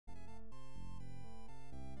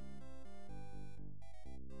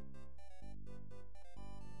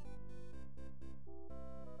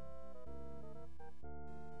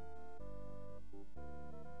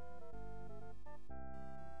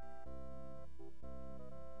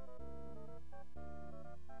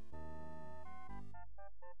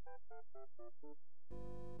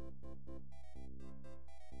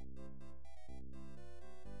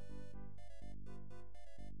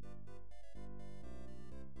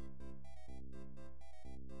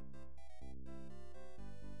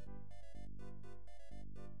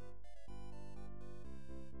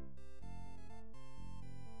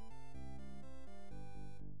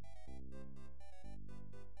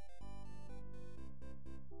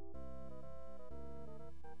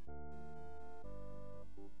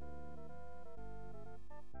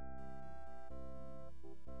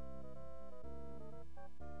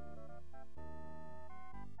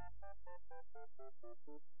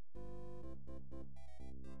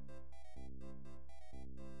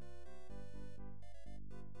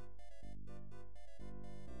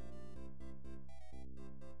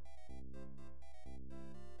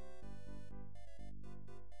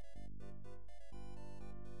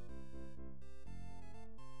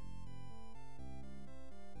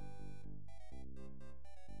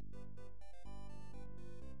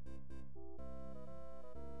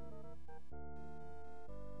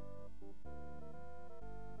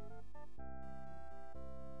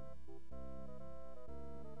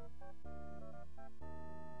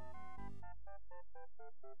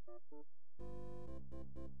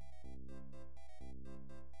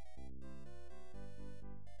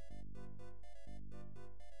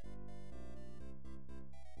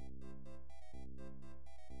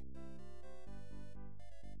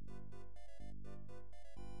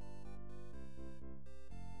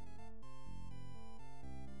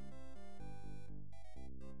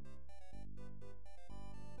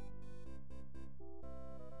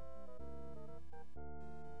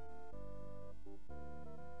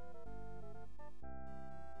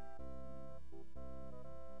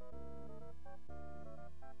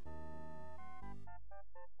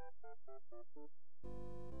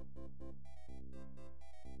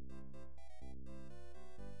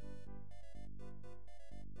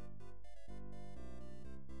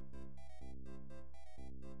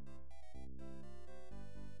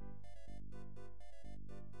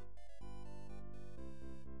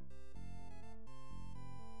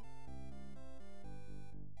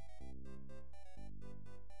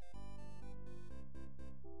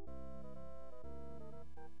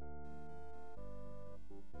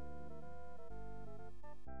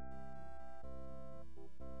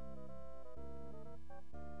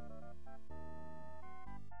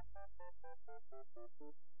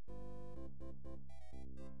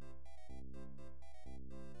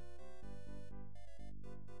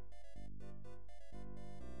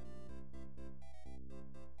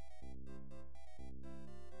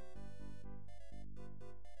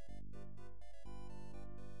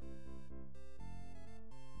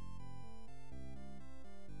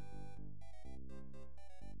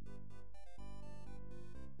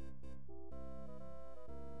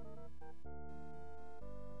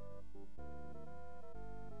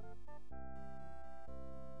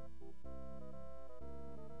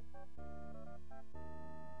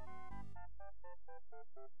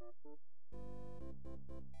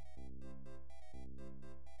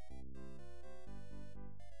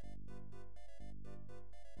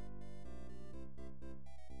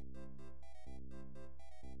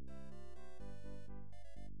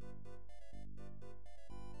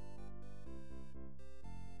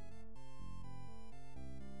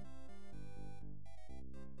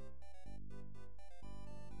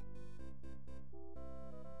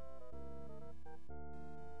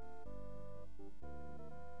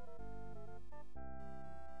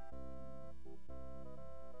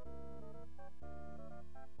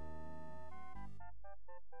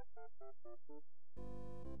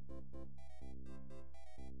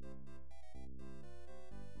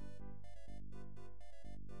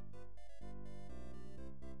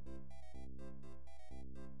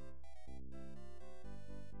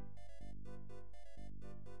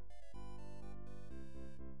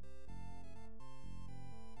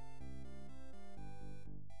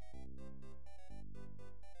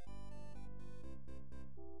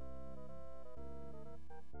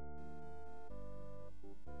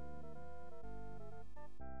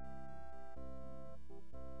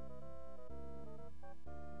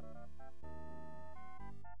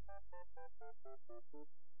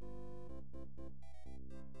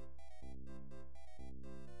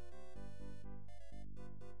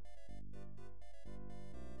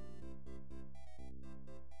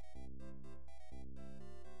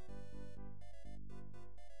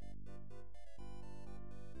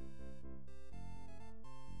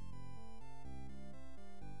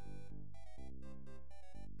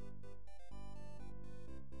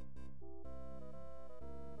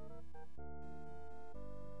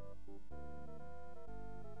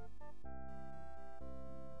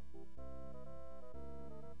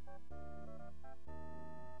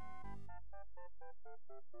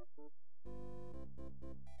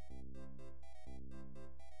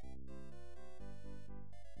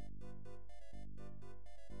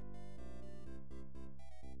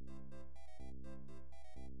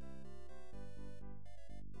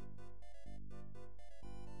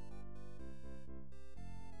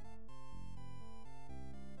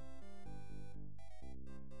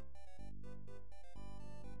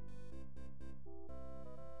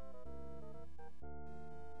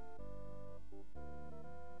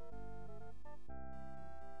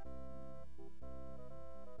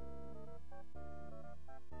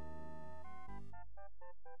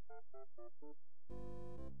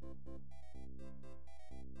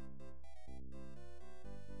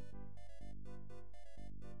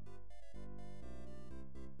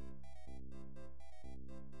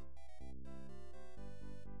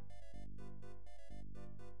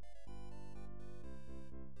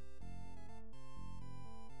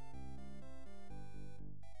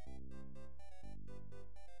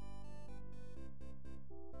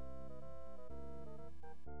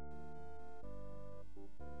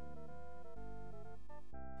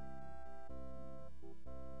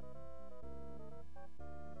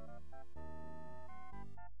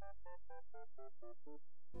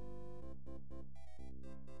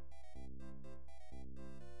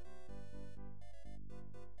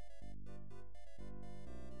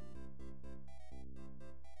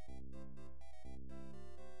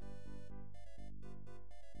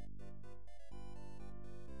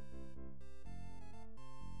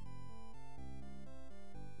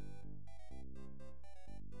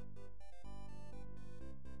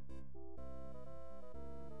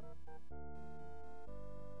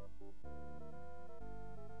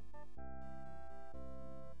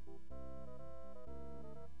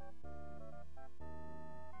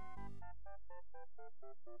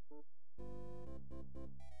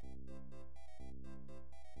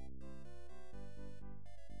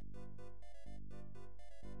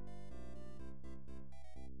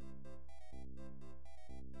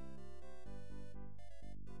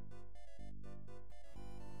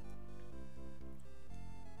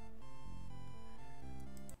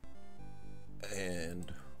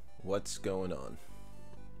what's going on.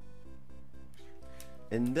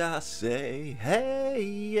 And I say, hey,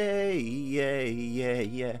 yeah, yeah, yeah,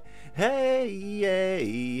 yeah, hey, yeah,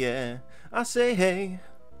 yeah. I say, hey,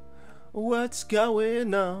 what's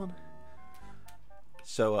going on?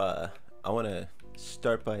 So, I want to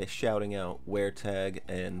start by shouting out Weretag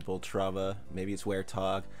and Voltrava. Maybe it's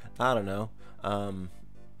Weretog. I don't know.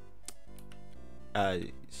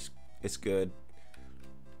 It's good.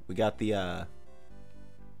 We got the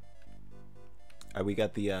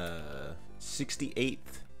 68th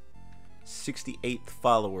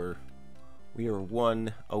follower. We are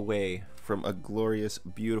one away from a glorious,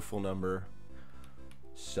 beautiful number.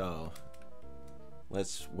 So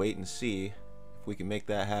let's wait and see if we can make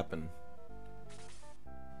that happen.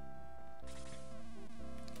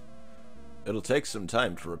 It'll take some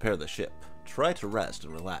time to repair the ship. Try to rest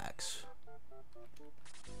and relax.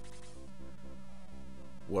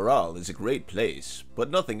 Waral is a great place, but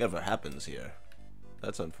nothing ever happens here.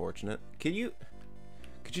 That's unfortunate. Could you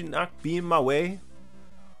not be in my way?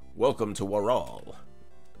 Welcome to Waral.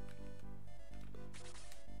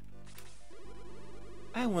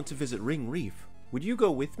 I want to visit Ring Reef. Would you go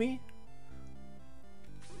with me?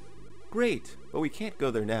 Great, but we can't go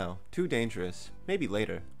there now. Too dangerous. Maybe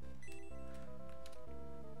later.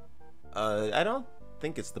 I don't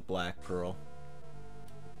think it's the Black Pearl.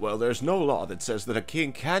 Well, there's no law that says that a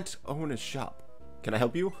king can't own a shop. Can I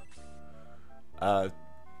help you? Can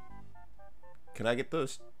I get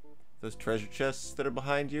those treasure chests that are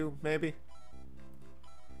behind you, maybe?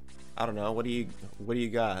 I don't know. What do you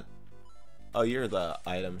got? Oh, you're the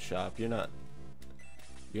item shop. You're not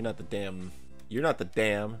the damn. You're not the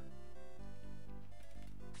damn.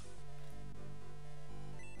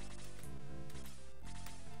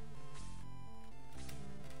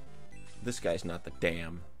 This guy's not the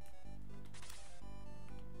damn.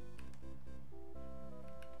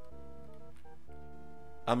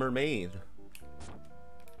 A mermaid.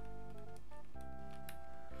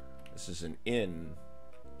 This is an inn.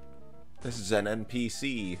 This is an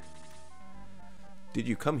NPC. Did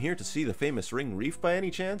you come here to see the famous Ring Reef by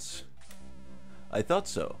any chance? I thought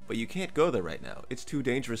so, but you can't go there right now. It's too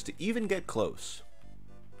dangerous to even get close.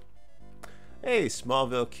 Hey,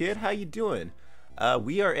 Smallville kid, how you doing?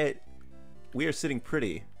 We are sitting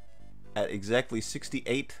pretty at exactly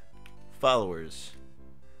 68 followers.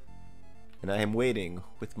 And I am waiting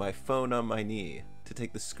with my phone on my knee to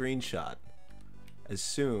take the screenshot as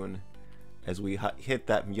soon as we hit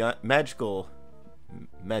that magical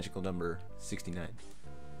number 69.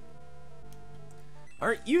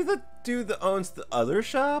 Aren't you the dude that owns the other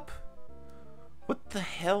shop? What the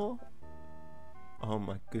hell? Oh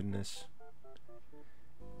my goodness.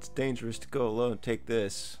 It's dangerous to go alone. Take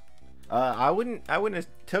this. I wouldn't have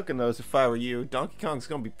taken those if I were you. Donkey Kong's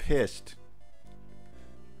gonna be pissed.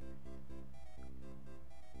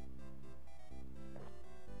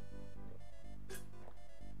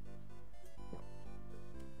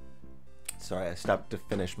 Sorry, I stopped to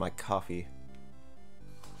finish my coffee.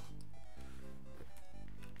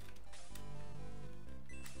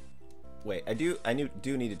 Wait, I do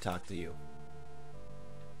need to talk to you.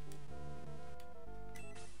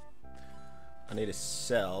 I need to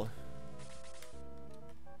sell.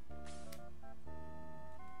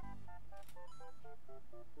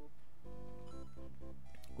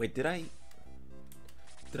 Wait, did I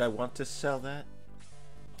want to sell that?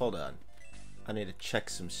 Hold on. I need to check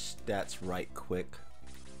some stats right quick.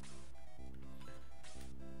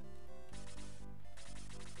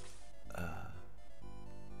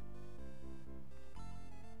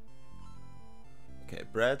 Okay,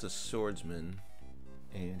 Brad's a swordsman,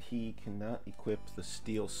 and he cannot equip the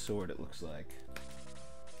steel sword, it looks like.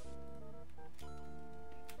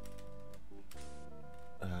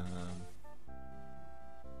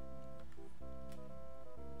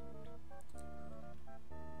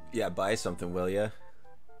 Yeah, buy something, will ya?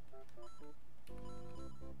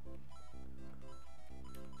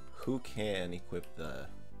 Who can equip the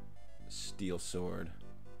steel sword?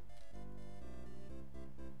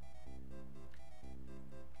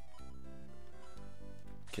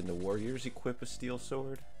 Can the warriors equip a steel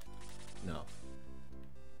sword? No.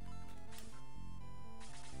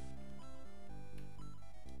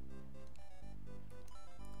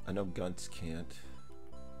 I know Gunts can't.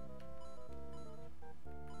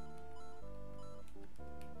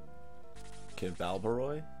 Can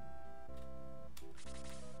Balbaroy?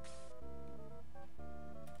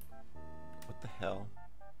 What the hell?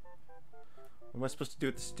 What am I supposed to do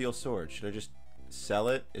with the steel sword? Should I just sell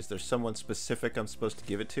it? Is there someone specific I'm supposed to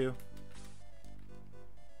give it to?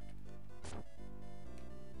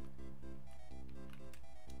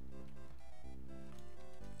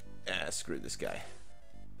 screw this guy.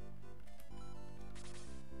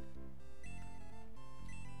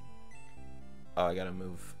 Oh, I gotta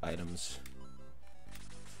move items.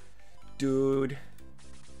 Dude.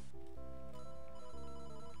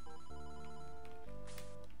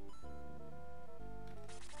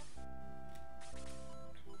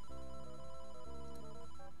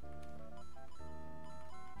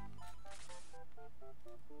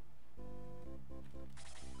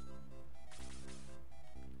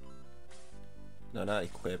 No, not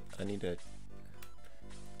equip. I need to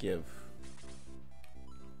give.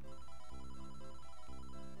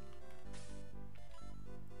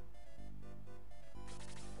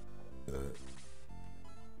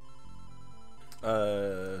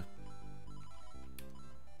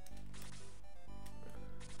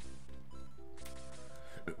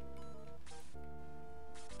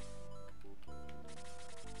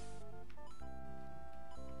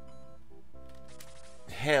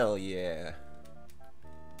 Hell yeah.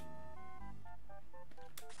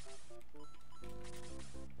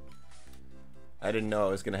 I didn't know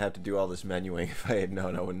I was gonna have to do all this menuing. If I had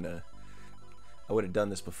known, I would have done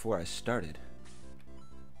this before I started.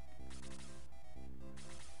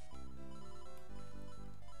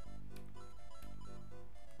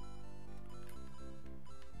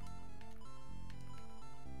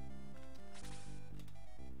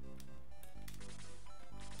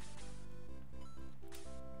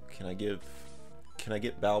 Can I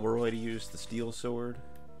get Balboroy to use the steel sword?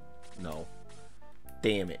 No.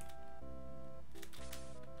 Damn it.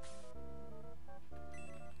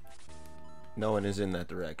 No one is in that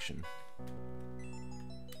direction.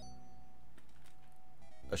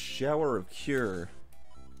 A shower of cure.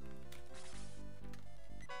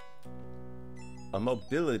 A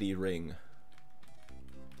mobility ring.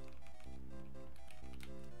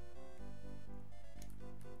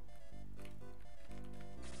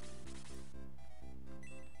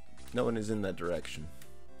 No one is in that direction.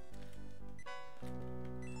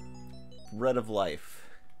 Bread of life.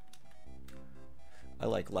 I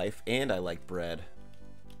like life and I like bread.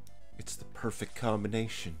 It's the perfect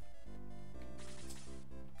combination.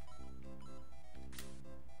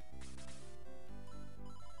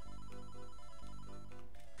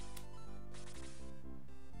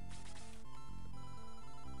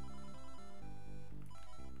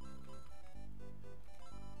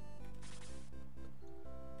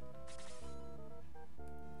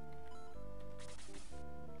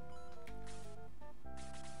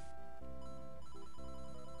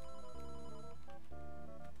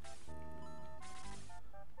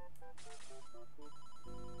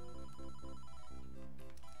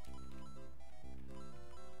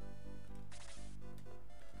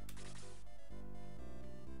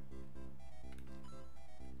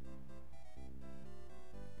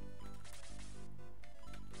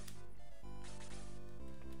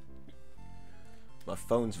 My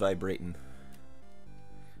phone's vibrating.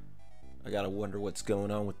 I gotta wonder what's going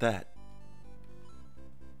on with that.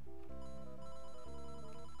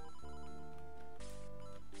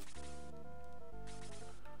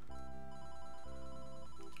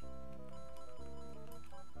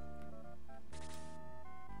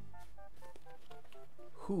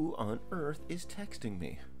 Who on earth is texting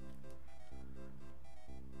me?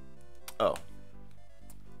 Oh.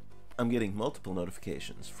 I'm getting multiple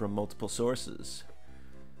notifications from multiple sources.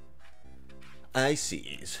 I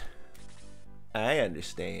sees. I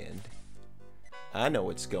understand. I know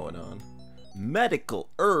what's going on. Medical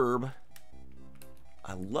herb.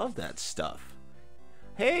 I love that stuff.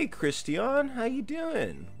 Hey, Christian, how you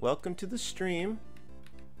doing? Welcome to the stream.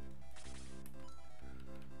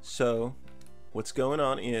 So, what's going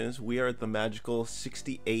on is we are at the magical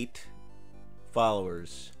 68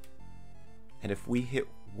 followers. And if we hit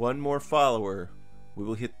one more follower, we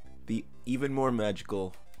will hit the even more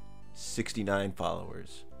magical 69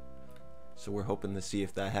 followers. So we're hoping to see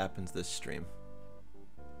if that happens this stream.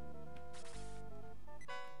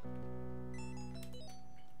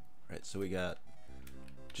 Alright, so we got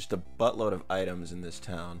just a buttload of items in this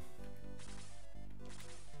town.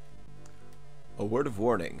 A word of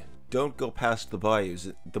warning. Don't go past the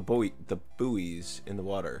buoys, the buoys in the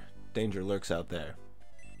water. Danger lurks out there.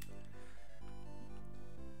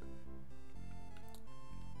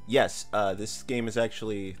 Yes, this game is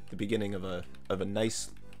actually the beginning of a nice,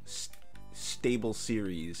 stable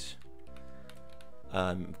series.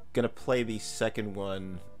 I'm gonna play the second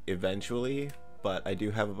one eventually, but I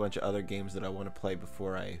do have a bunch of other games that I want to play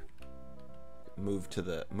before I move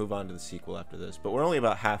on to the sequel after this. But we're only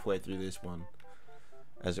about halfway through this one,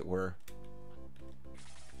 as it were.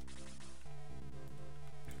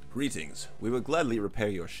 Greetings. We will gladly repair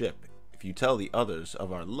your ship. If if you tell the others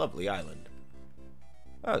of our lovely island.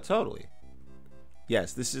 Oh, totally.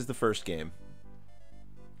 Yes, this is the first game.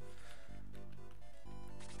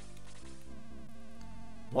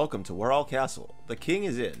 Welcome to We're All Castle. The king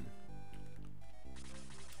is in.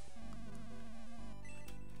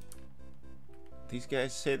 These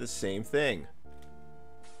guys say the same thing.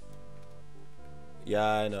 Yeah,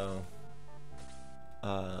 I know.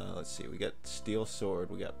 Let's see. We got steel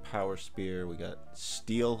sword. We got power spear. We got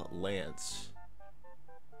steel lance.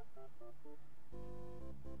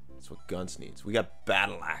 That's what Guns needs. We got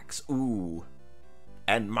battle axe. Ooh.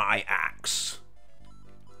 And my axe.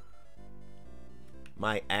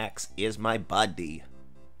 My axe is my buddy.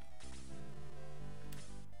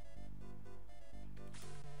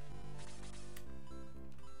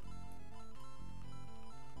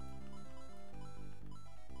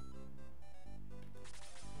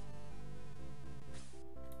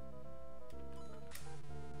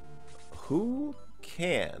 Who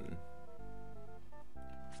can?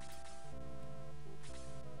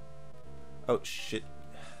 Oh shit.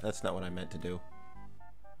 That's not what I meant to do.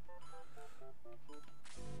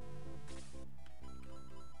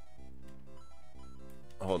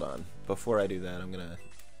 Hold on. Before I do that, I'm gonna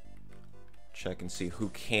check and see who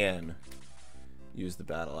can use the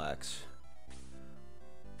battle axe.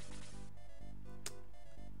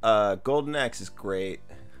 Golden Axe is great.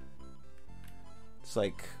 It's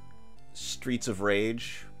like Streets of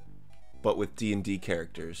Rage, but with D&D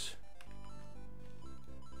characters.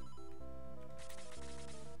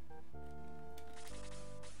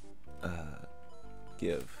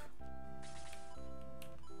 Give.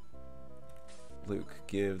 Luke,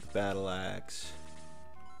 give the battle axe.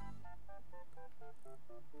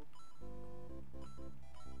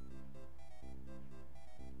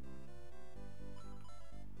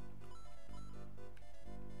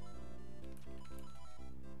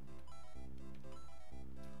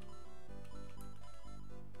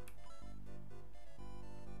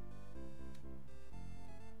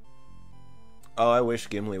 Oh, I wish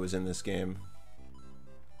Gimli was in this game.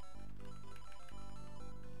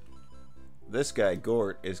 This guy,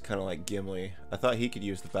 Gort, is kind of like Gimli. I thought he could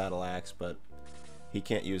use the battle axe, but he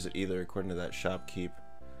can't use it either, according to that shopkeep.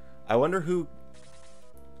 I wonder who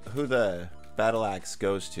the battle axe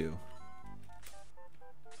goes to.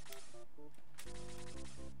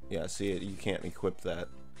 Yeah, see it. You can't equip that.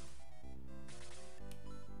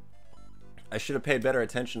 I should have paid better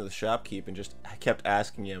attention to the shopkeep and just kept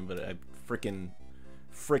asking him, but I freaking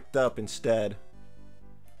fricked up instead.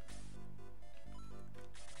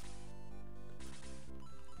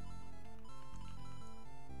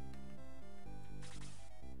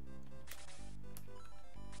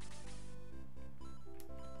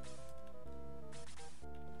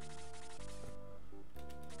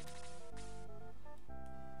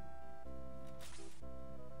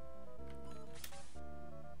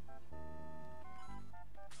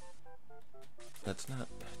 That's not...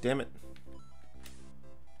 Damn it.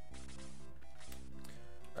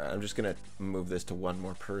 Alright, I'm just gonna move this to one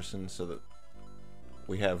more person so that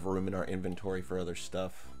we have room in our inventory for other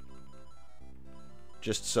stuff.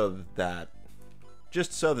 Just so that...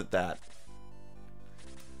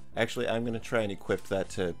 Actually, I'm gonna try and equip that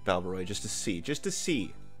to Balbaroy just to see. Just to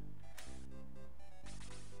see.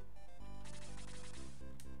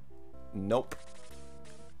 Nope.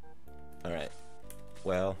 Alright.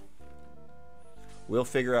 Well... We'll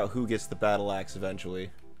figure out who gets the battle axe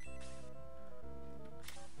eventually.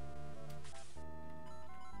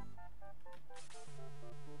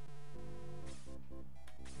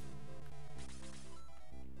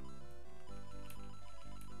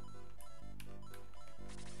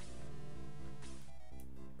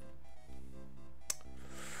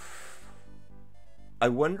 I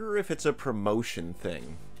wonder if it's a promotion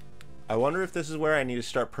thing. I wonder if this is where I need to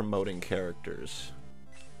start promoting characters.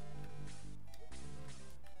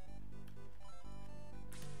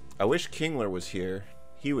 I wish Kingler was here.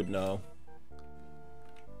 He would know.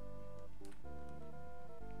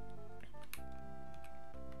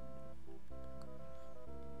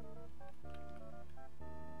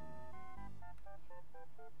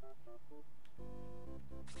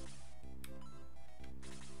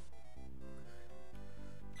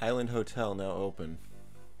 Island Hotel now open.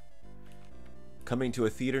 Coming to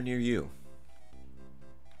a theater near you.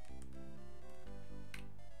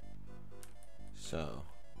 So...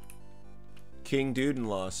 King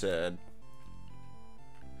Dude-in-Law said,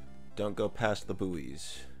 don't go past the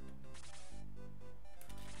buoys.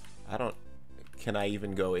 I don't... Can I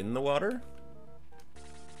even go in the water?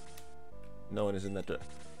 No one is in that door.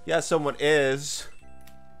 Yeah, someone is.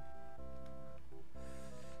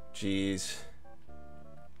 Jeez.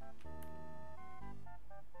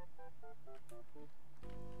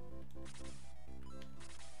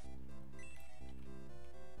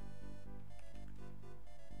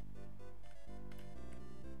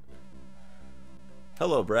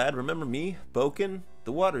 Hello, Brad. Remember me? Boken?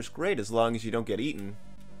 The water's great as long as you don't get eaten.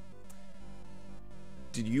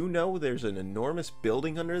 Did you know there's an enormous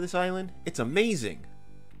building under this island? It's amazing!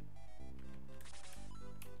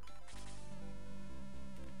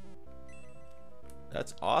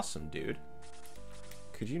 That's awesome, dude.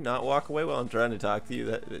 Could you not walk away while I'm trying to talk to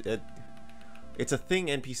you? It's a thing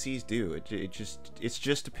NPCs do. It's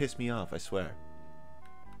just to piss me off, I swear.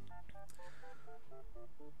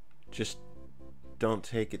 Just don't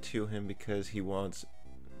take it to him because he wants...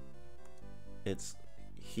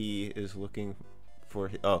 He is looking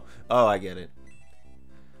for... Oh, I get it.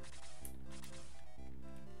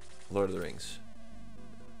 Lord of the Rings.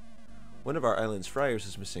 One of our island's friars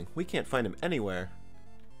is missing. We can't find him anywhere.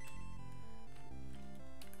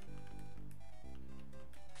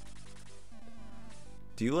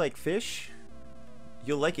 Do you like fish?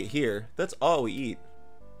 You'll like it here. That's all we eat.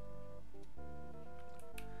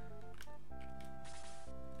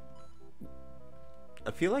 I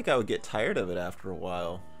feel like I would get tired of it after a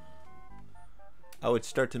while. I would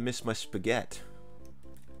start to miss my spaghetti.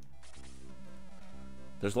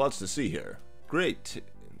 There's lots to see here. Great.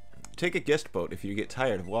 Take a guest boat if you get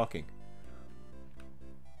tired of walking.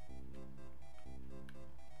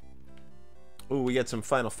 Ooh, we got some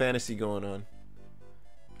Final Fantasy going on.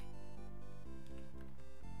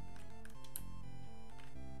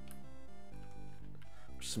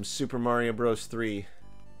 Some Super Mario Bros. 3.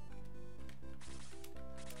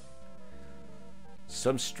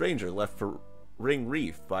 Some stranger left for Ring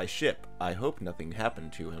Reef by ship. I hope nothing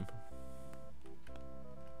happened to him.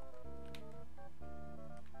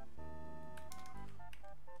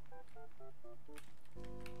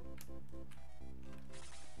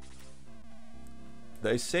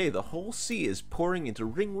 They say the whole sea is pouring into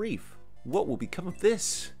Ring Reef. What will become of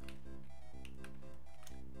this?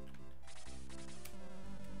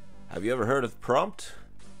 Have you ever heard of Prompt?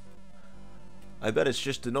 I bet it's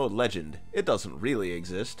just an old legend. It doesn't really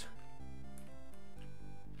exist.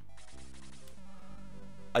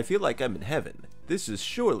 I feel like I'm in heaven. This is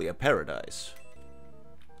surely a paradise.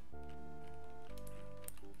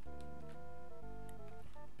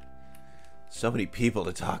 So many people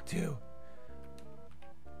to talk to.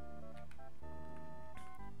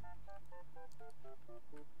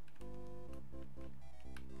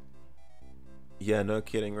 Yeah, no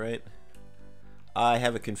kidding, right? I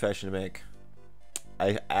have a confession to make.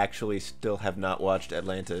 I actually still have not watched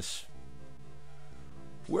Atlantis.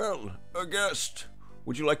 Well, a guest.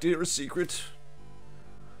 Would you like to hear a secret?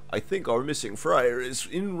 I think our missing friar is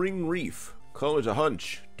in Ring Reef. Call it a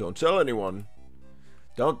hunch. Don't tell anyone.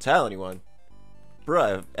 Don't tell anyone?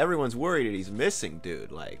 Bruh, everyone's worried that he's missing,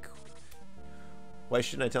 dude. Like, why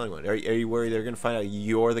shouldn't I tell anyone? Are you worried they're gonna find out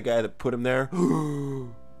you're the guy that put him there?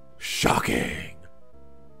 Shocking!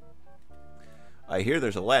 I hear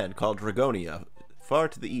there's a land called Dragonia, far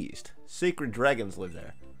to the east. Sacred dragons live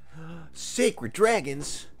there. Sacred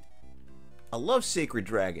dragons? I love sacred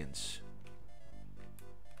dragons.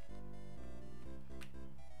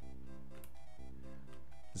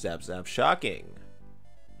 Zap zap, shocking.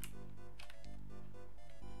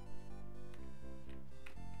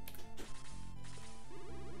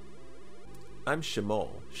 I'm Shamol,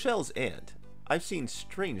 Shell's aunt. I've seen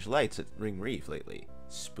strange lights at Ring Reef lately.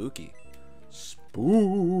 Spooky. Spooky.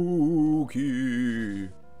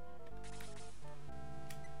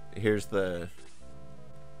 Here's the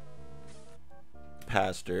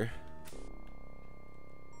pastor,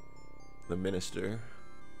 the minister,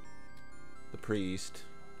 the priest,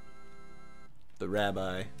 the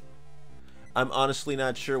rabbi. I'm honestly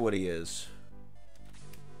not sure what he is.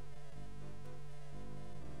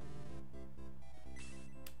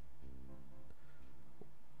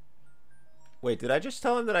 Wait, did I just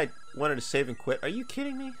tell him that I wanted to save and quit? Are you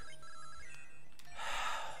kidding me?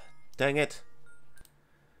 Dang it.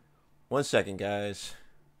 1 second, guys.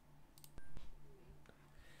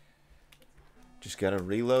 Just gotta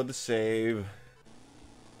reload the save.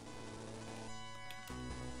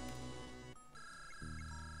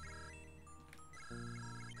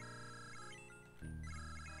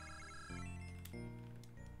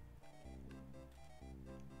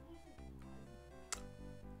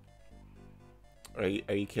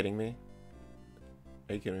 Are you kidding me?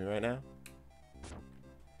 Are you kidding me right now?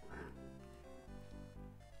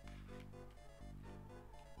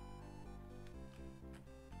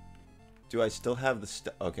 Do I still have the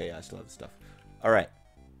stuff? Okay, yeah, I still have the stuff. All right.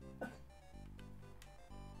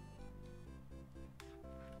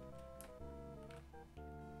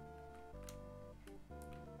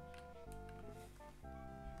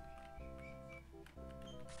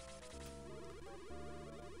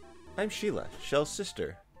 I'm Sheila, Shell's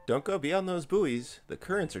sister. Don't go beyond those buoys. The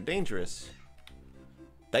currents are dangerous.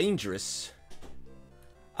 Dangerous?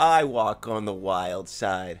 I walk on the wild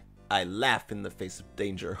side. I laugh in the face of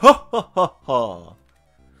danger. Ha ha ha ha!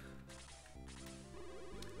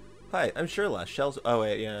 Hi, I'm Sherlock. Shells. Oh,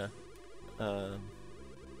 wait, yeah.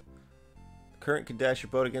 Current could dash your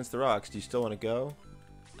boat against the rocks. Do you still want to go?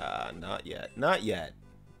 Not yet. Not yet.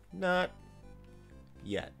 Not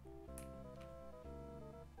yet.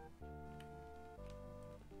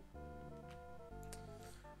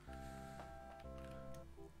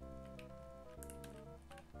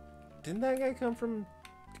 Didn't that guy come from...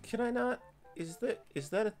 Can I not... Is that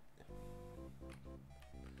a...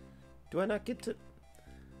 Do I not get to...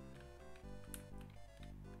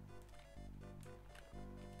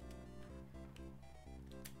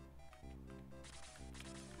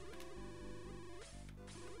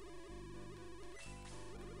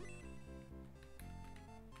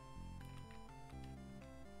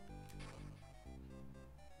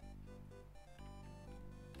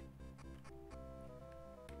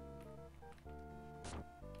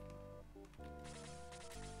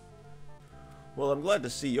 Well, I'm glad to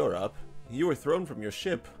see you're up. You were thrown from your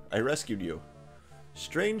ship. I rescued you.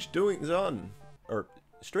 Strange doings. The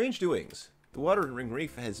water in Ring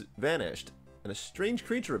Reef has vanished, and a strange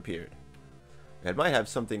creature appeared. It might have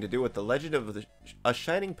something to do with the legend of a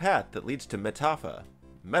shining path that leads to Metafa.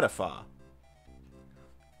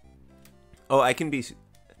 Oh, I can be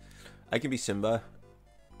Simba.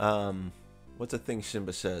 What's a thing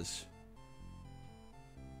Simba says?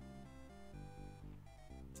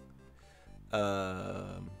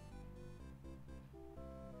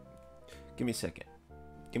 Give me a second.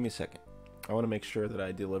 Give me a second. I want to make sure that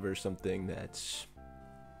I deliver something that's...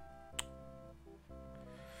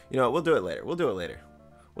 You know what? We'll do it later. We'll do it later.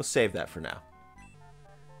 We'll save that for now.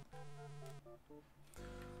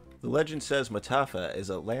 The legend says Matafa is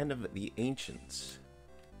a land of the ancients.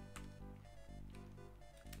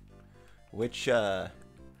 Which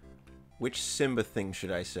Simba thing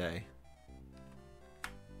should I say?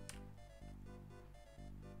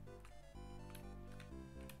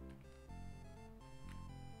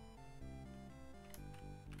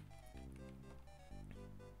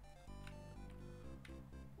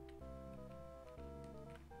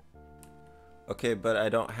 Okay, but I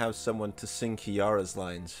don't have someone to sing Kiara's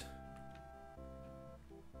lines.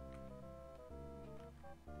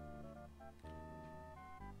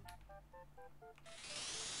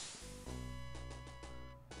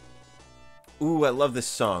 Ooh, I love this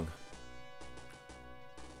song.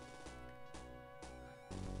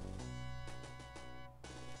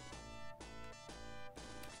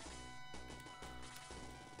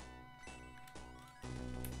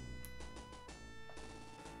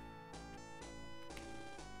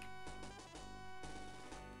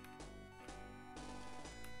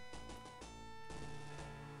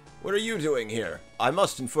 What are you doing here? I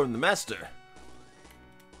must inform the master.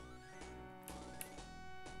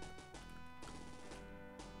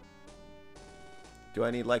 Do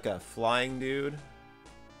I need like a flying dude?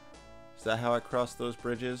 Is that how I cross those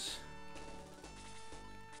bridges?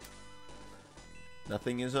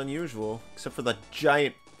 Nothing is unusual, except for the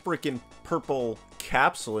giant freaking purple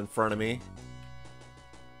capsule in front of me.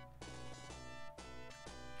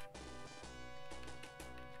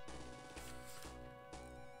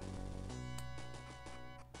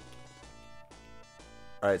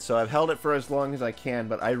 Alright, so I've held it for as long as I can,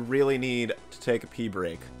 but I really need to take a pee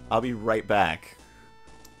break. I'll be right back.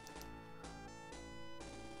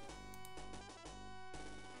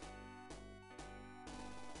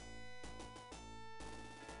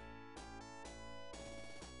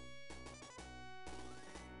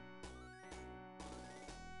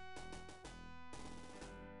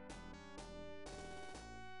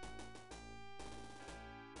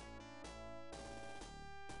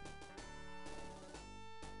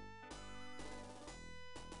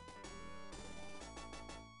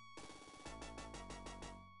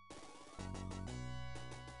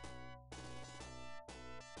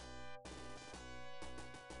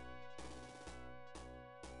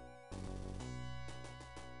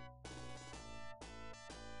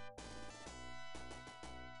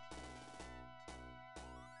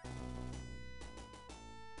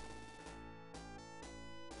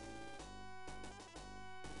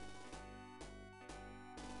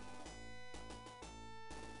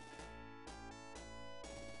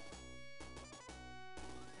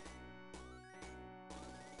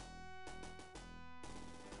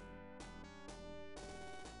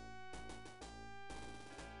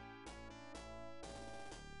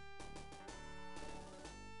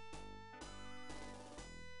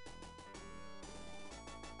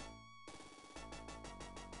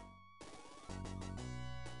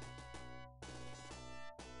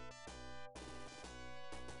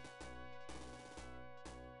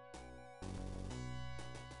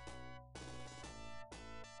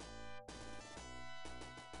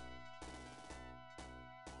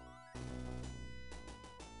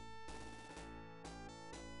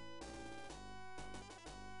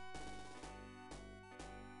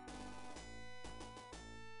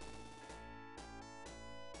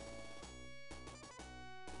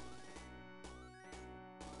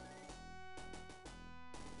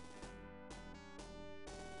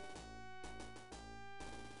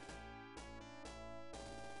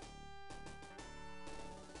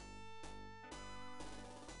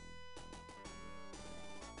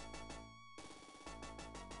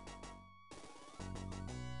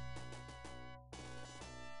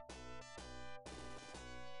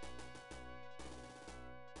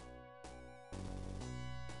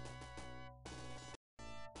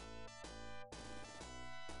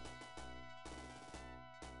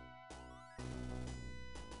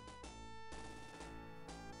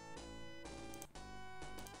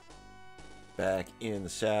 back in the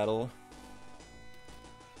saddle.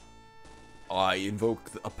 I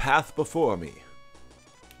invoke a path before me.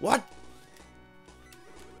 What?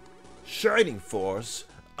 Shining Force?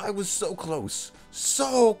 I was so close.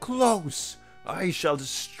 So close. I shall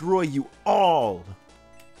destroy you all.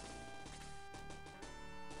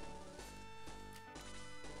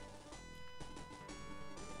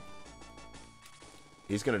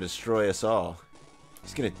 He's gonna destroy us all.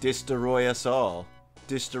 He's gonna destroy us all.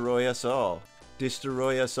 Destroy us all.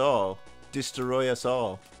 Destroy us all. Destroy us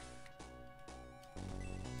all.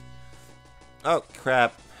 Oh,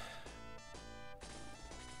 crap.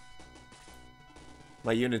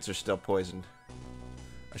 My units are still poisoned.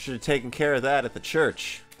 I should have taken care of that at the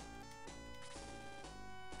church.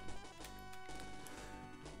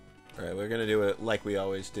 Alright, we're gonna do it like we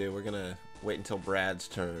always do. We're gonna wait until Brad's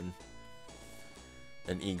turn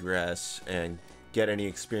and egress and get any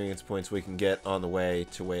experience points we can get on the way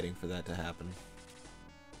to waiting for that to happen.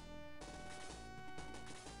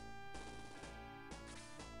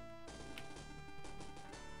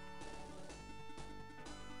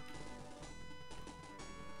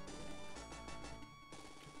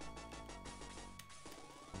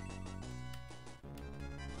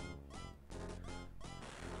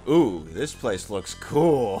 Ooh, this place looks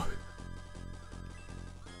cool.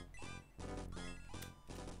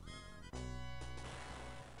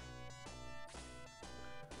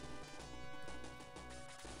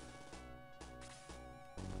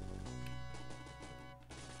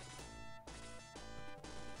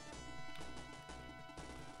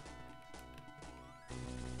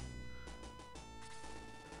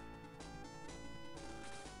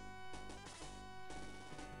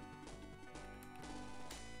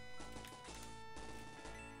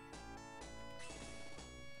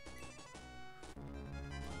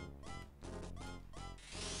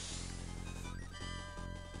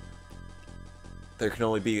 There can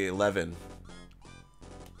only be 11.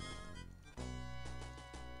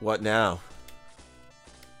 What now?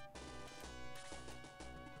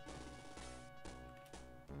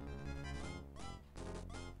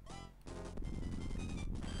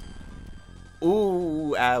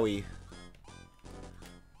 Ooh, owie.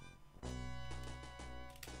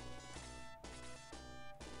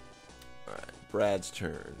 Alright, Brad's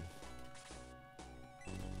turn.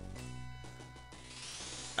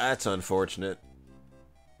 That's unfortunate.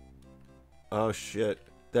 Oh shit.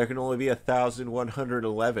 There can only be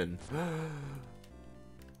 1,111.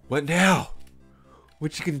 What now?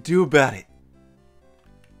 What you can do about it?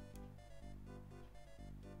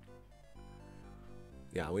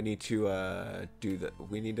 Yeah, we need to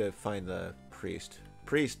we need to find the priest.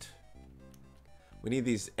 Priest! We need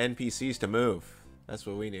these NPCs to move. That's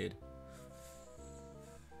what we need.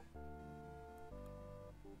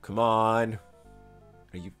 Come on.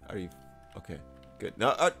 Are you okay. Good.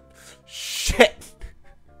 No, shit.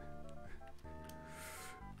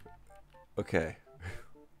 Okay.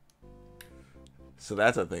 So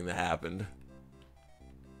that's a thing that happened.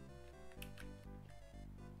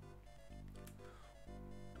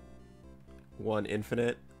 One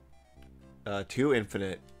infinite. Two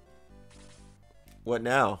infinite. What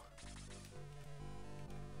now?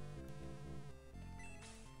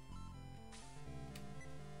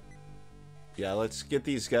 Yeah, let's get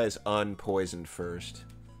these guys unpoisoned first.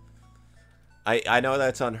 I know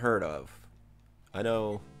that's unheard of. I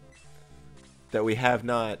know that we have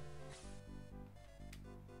not...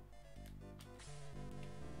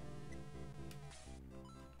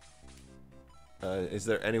 is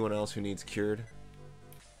there anyone else who needs cured?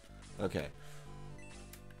 Okay.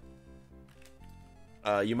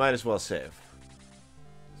 You might as well save.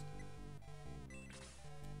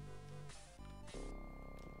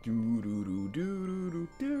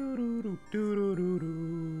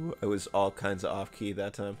 I was all kinds of off key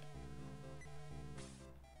that time.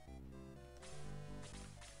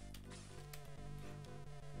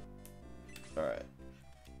 Alright.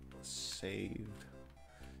 Save.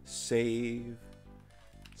 Save.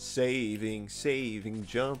 Saving,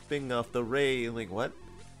 jumping off the railing. What?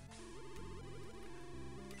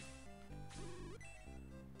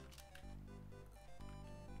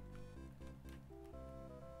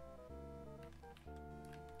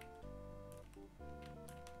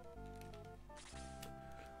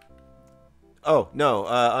 Oh, no.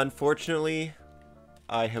 Unfortunately,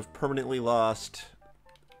 I have permanently lost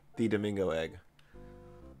the Domingo egg.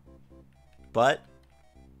 But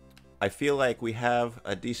I feel like we have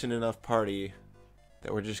a decent enough party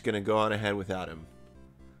that we're just going to go on ahead without him.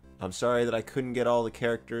 I'm sorry that I couldn't get all the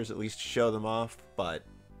characters, at least show them off, but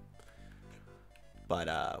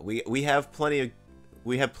we have plenty of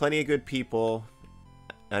good people,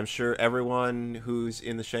 I'm sure everyone who's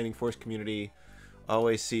in the Shining Force community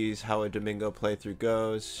always sees how a Domingo playthrough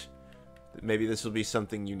goes. Maybe this will be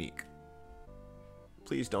something unique.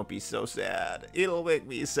 Please don't be so sad. It'll make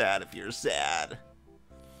me sad if you're sad.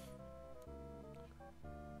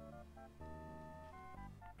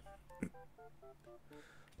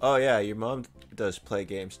 Oh yeah, your mom does play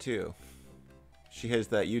games too. She has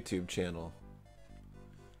that YouTube channel.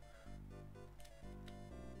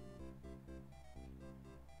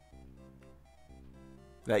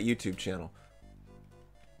 That YouTube channel.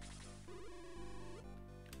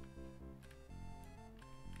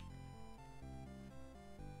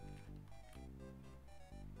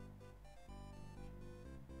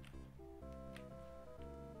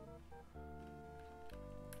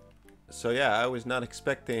 So yeah, I was not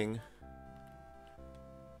expecting...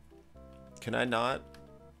 Can I not?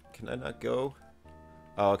 Can I not go?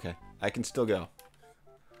 Oh, okay. I can still go.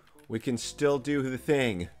 We can still do the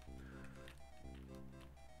thing.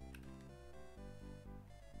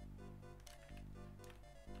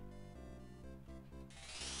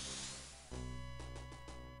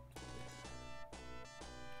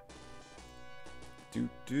 Do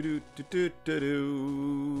do do do do do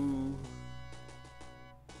do.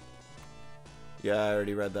 Yeah, I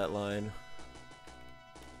already read that line.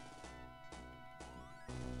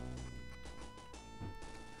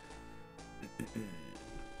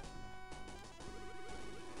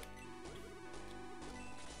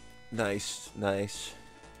 Nice, nice.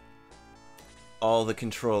 All the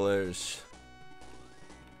controllers.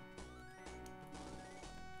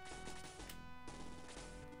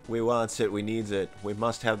 We wants it, we needs it. We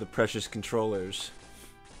must have the precious controllers.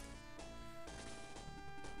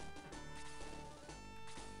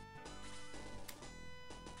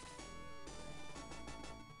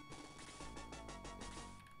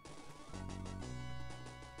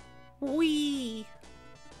 Whee!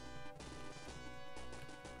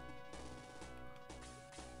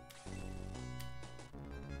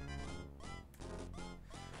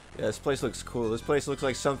 Yeah, this place looks cool. This place looks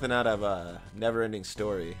like something out of a Never-Ending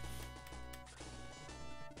Story.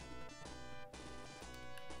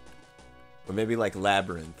 Or maybe like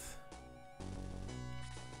Labyrinth.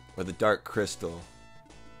 Or the Dark Crystal.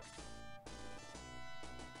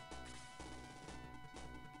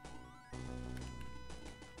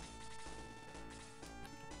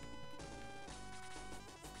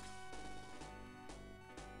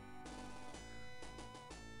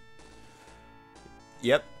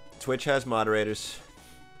 Yep, Twitch has moderators.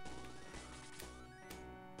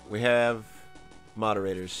 We have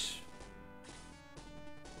moderators.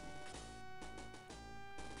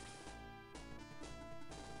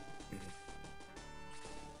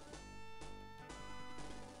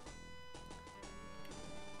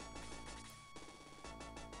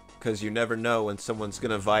 Because you never know when someone's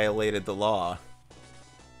gonna violated the law.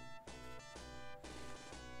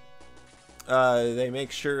 They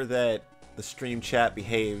make sure that the stream chat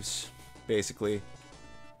behaves, basically.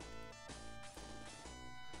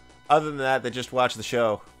 Other than that, they just watch the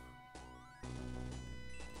show.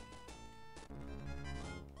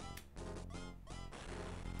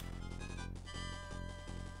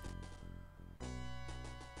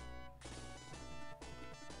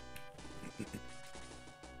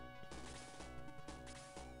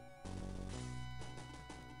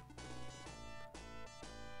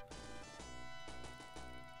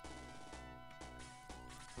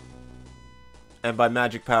 And by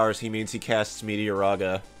magic powers, he means he casts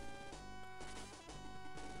Meteoraga.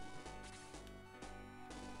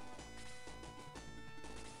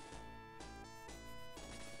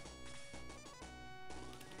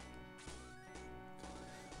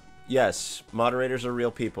 Yes, moderators are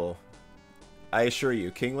real people. I assure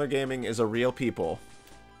you, Kingler Gaming is a real people.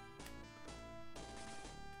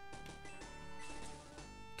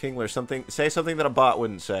 Kingler, say something that a bot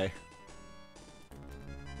wouldn't say.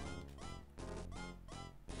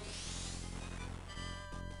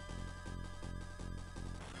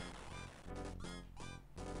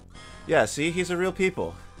 Yeah, see? He's a real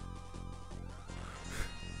people.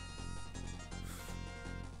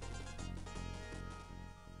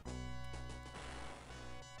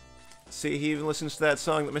 See, he even listens to that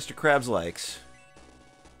song that Mr. Krabs likes.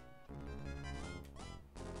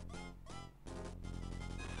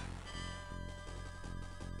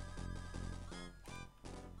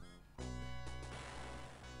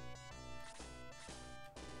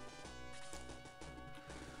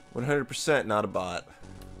 "100% not a bot."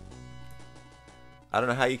 I don't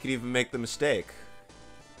know how you could even make the mistake.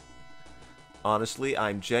 Honestly,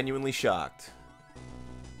 I'm genuinely shocked.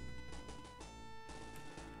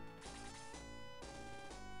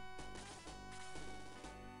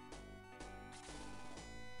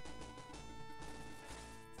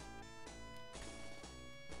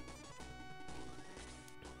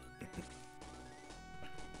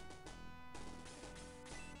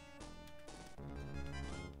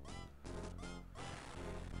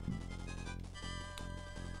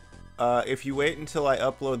 If you wait until I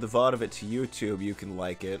upload the VOD of it to YouTube, you can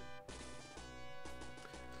like it.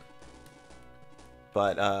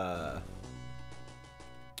 But,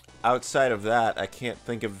 outside of that, I can't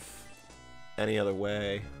think of any other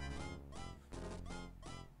way.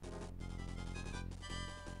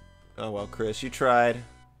 Oh well, Chris, you tried.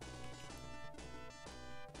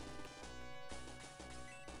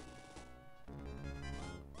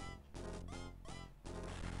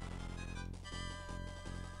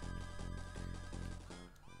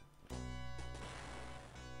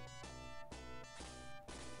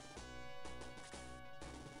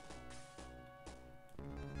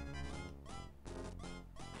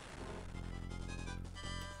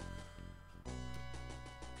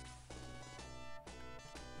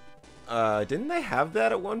 Didn't they have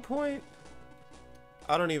that at one point?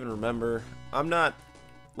 I don't even remember. I'm not,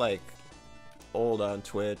 like, old on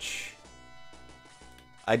Twitch.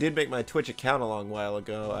 I did make my Twitch account a long while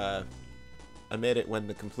ago. I made it when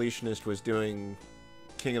the Completionist was doing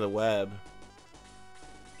King of the Web,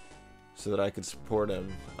 so that I could support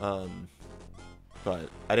him. But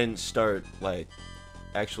I didn't start, like,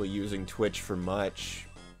 actually using Twitch for much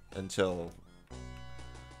until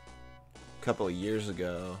couple of years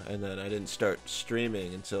ago, and then I didn't start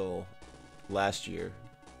streaming until last year.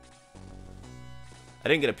 I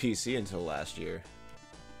didn't get a PC until last year.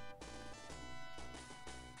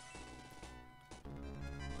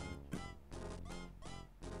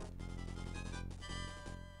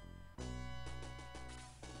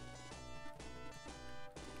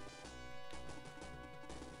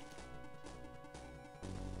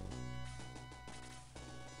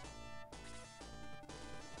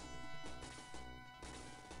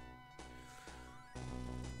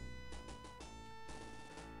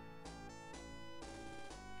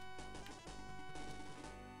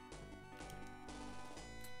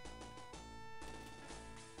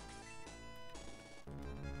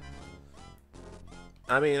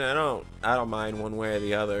 I mean, I don't mind one way or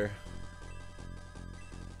the other.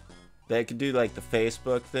 They could do like the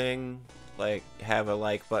Facebook thing, like have a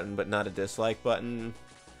like button but not a dislike button.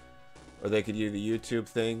 Or they could do the YouTube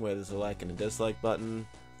thing where there's a like and a dislike button.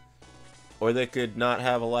 Or they could not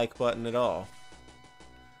have a like button at all.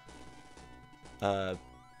 The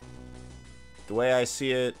way I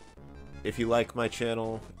see it, if you like my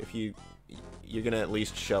channel, you're gonna at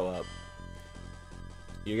least show up.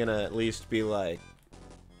 You're gonna at least be like,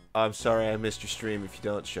 I'm sorry I missed your stream if you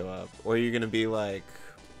don't show up. Or you're gonna be like,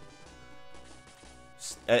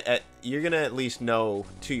 you're gonna at least know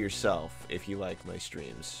to yourself if you like my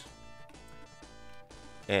streams.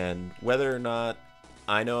 And whether or not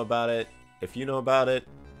I know about it, if you know about it,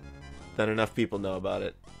 then enough people know about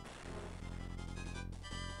it.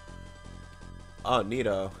 Oh,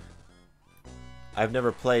 neato. I've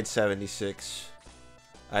never played 76.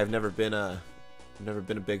 I've never been a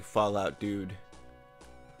big Fallout dude.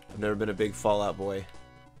 I've never been a big Fallout boy.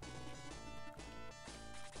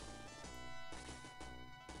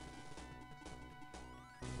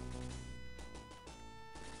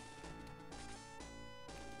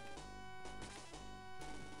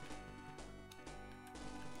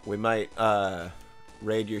 We might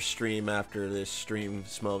raid your stream after this stream,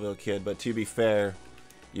 Smallville Kid, but to be fair,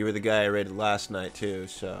 you were the guy I raided last night too,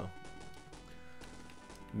 so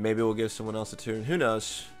maybe we'll give someone else a turn. Who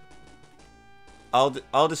knows?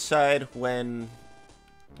 I'll decide when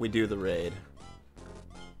we do the raid.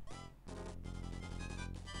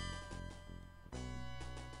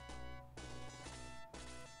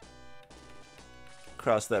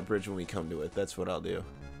 Cross that bridge when we come to it. That's what I'll do.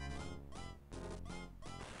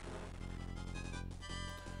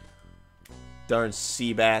 Darn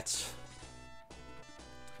sea bats.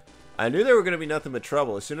 I knew they were going to be nothing but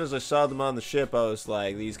trouble. As soon as I saw them on the ship, I was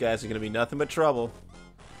like, these guys are going to be nothing but trouble.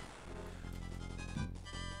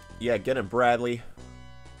 Yeah, get him, Bradley.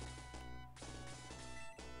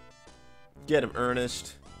 Get him,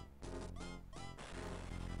 Ernest.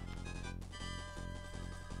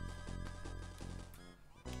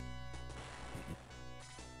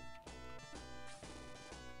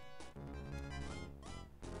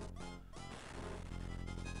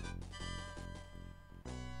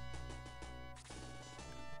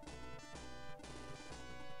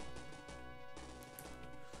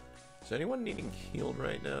 Is anyone needing healed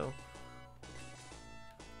right now?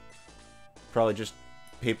 Probably just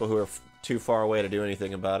people who are too far away to do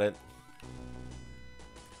anything about it.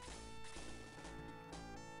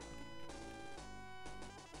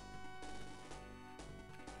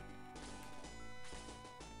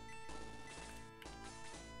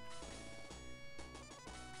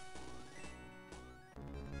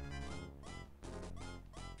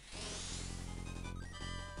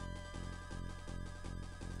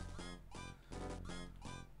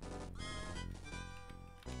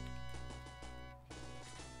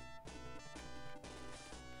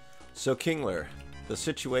 So, Kingler, the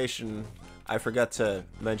situation... I forgot to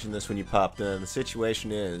mention this when you popped in. The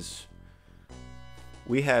situation is...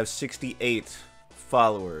 we have 68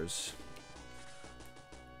 followers.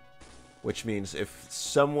 Which means if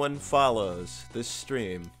someone follows this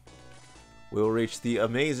stream, we'll reach the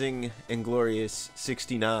amazing and glorious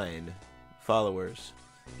 69 followers.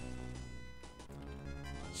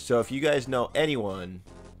 So if you guys know anyone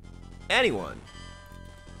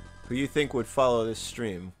who you think would follow this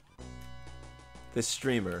stream, this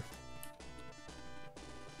streamer,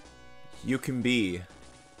 you can be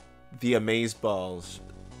the Amazeballs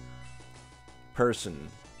person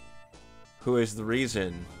who is the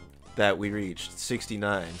reason that we reached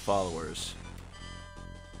 69 followers.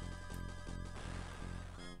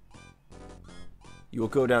 You will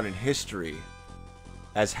go down in history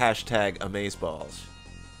as hashtag Amazeballs.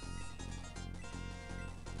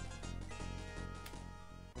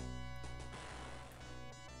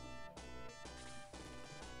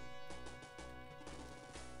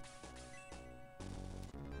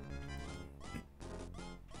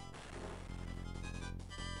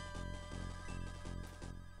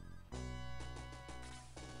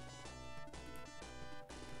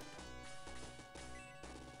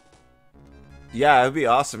 Yeah, it would be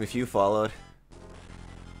awesome if you followed.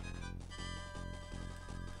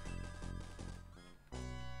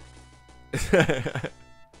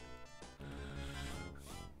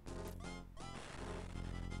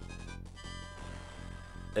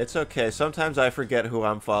 It's okay. Sometimes I forget who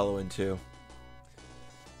I'm following too.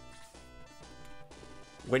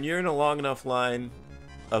 When you're in a long enough line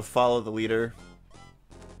of follow the leader,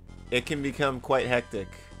 it can become quite hectic.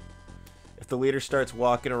 If the leader starts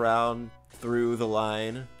walking around through the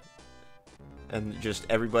line and just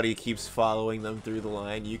everybody keeps following them through the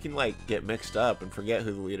line, you can like get mixed up and forget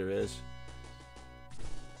who the leader is.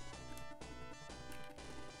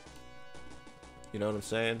 You know what I'm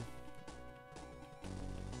saying?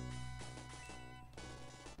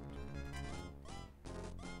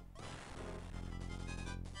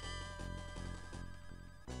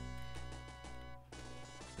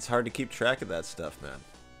 It's hard to keep track of that stuff, man.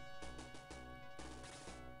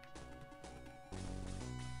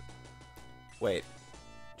 Wait,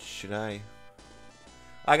 should I?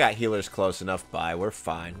 I got healers close enough by. We're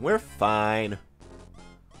fine. We're fine.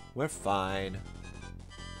 We're fine.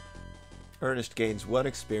 Ernest gains 1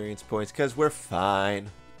 experience points because we're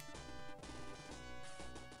fine.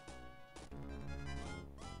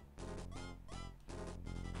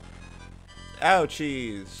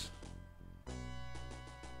 Ouchies.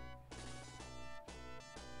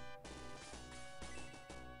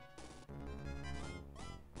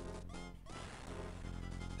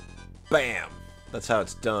 Bam! That's how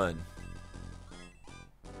it's done.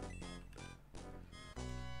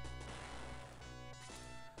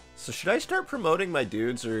 So should I start promoting my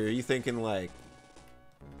dudes, or are you thinking like...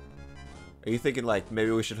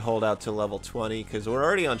 maybe we should hold out to level 20? Because we're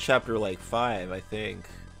already on chapter like 5, I think.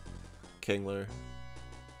 Kingler.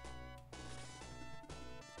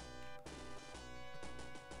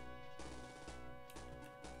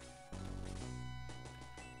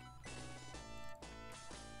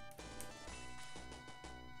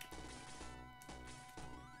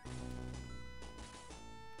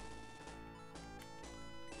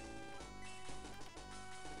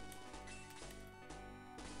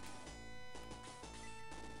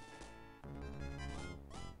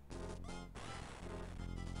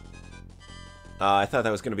 I thought that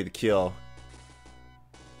was going to be the kill.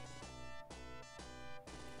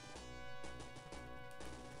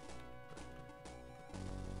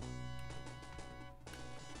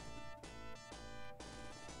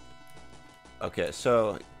 Okay,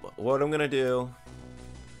 so what I'm going to do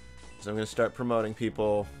is I'm going to start promoting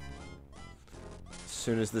people as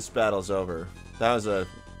soon as this battle's over. That was an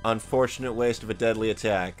unfortunate waste of a deadly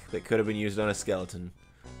attack that could have been used on a skeleton.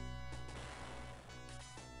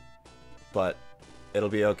 But it'll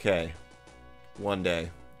be okay. One day.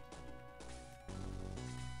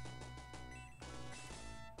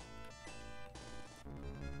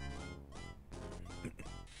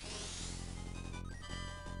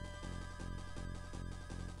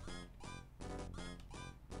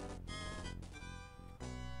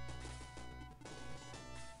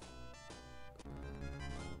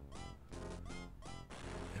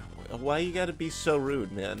 Why you gotta be so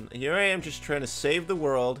rude, man? Here I am just trying to save the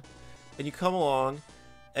world, and you come along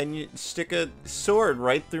and you stick a sword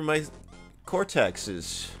right through my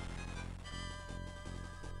cortexes.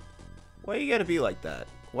 Why you gotta be like that?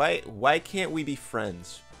 Why can't we be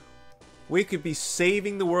friends? We could be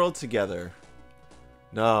saving the world together.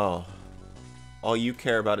 No. All you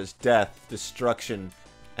care about is death, destruction,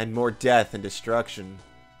 And more death and destruction.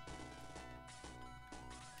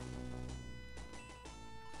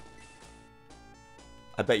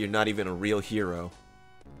 I bet you're not even a real hero.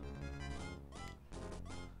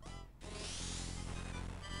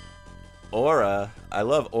 Aura. I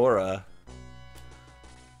love Aura.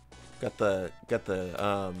 Got the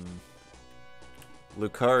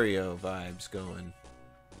Lucario vibes going.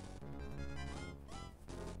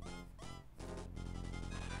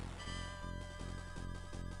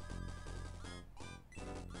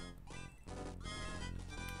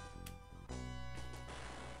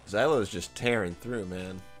 Xylo's just tearing through,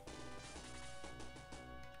 man.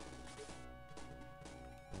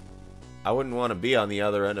 I wouldn't want to be on the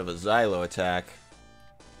other end of a Xylo attack.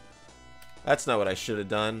 That's not what I should have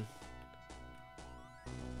done.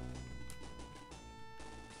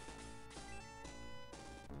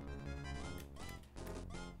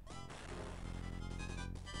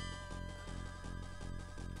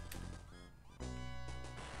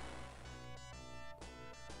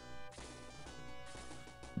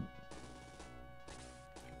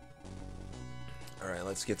 Alright,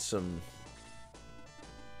 let's get some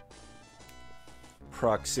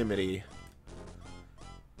proximity.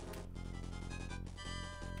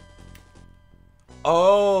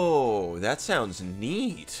 Oh, that sounds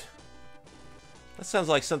neat. That sounds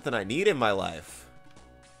like something I need in my life.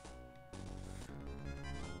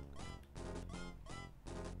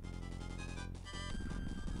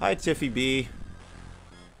 Hi, Tiffy B.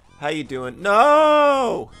 How you doing?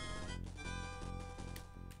 No!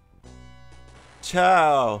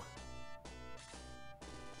 Ciao.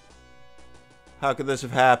 How could this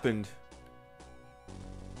have happened?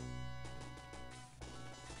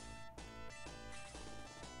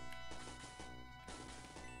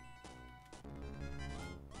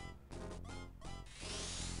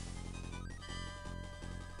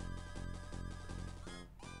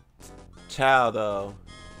 Ciao, though.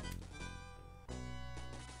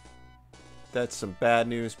 That's some bad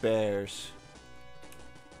news bears.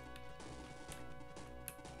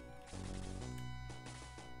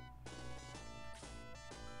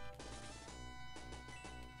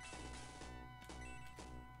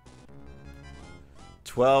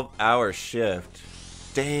 $12-hour shift.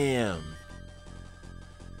 Damn.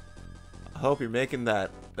 I hope you're making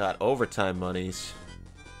that overtime monies.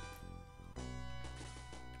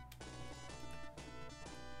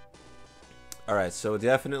 Alright, so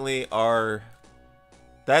definitely our...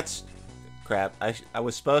 That's... Crap. I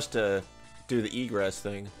was supposed to do the egress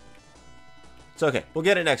thing. It's okay. We'll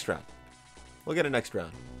get it next round. We'll get it next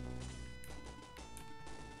round.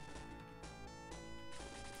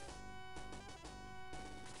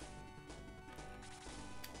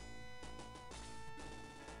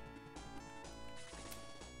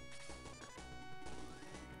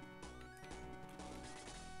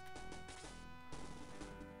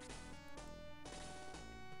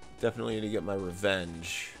 Definitely need to get my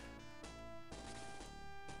revenge.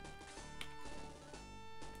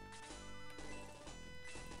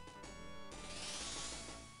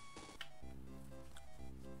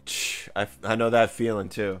 I know that feeling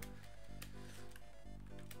too.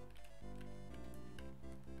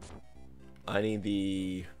 I need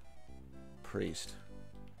the priest.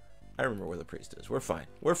 I remember where the priest is. We're fine.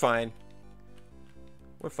 We're fine.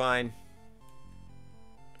 We're fine.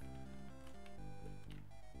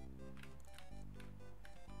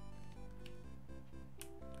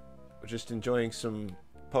 We're just enjoying some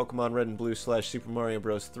Pokemon Red and Blue / Super Mario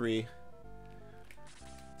Bros. 3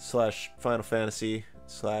 / Final Fantasy /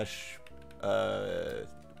 Star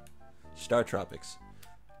Tropics.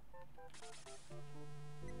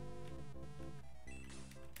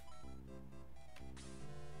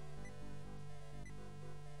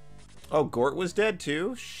 Oh, Gort was dead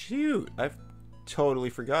too? Shoot, I totally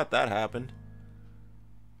forgot that happened.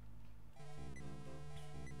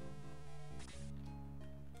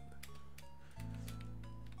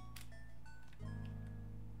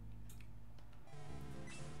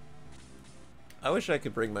 I wish I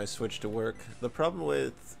could bring my Switch to work. The problem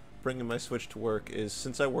with bringing my Switch to work is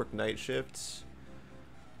since I work night shifts,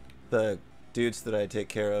 the dudes that I take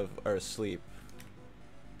care of are asleep.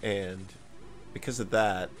 And because of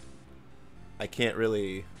that, I can't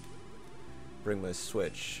really bring my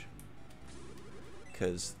Switch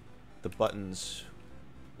because the buttons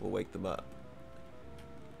will wake them up.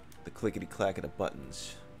 The clickety-clack of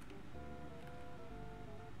buttons.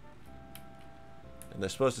 And they're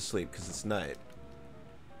supposed to sleep because it's night.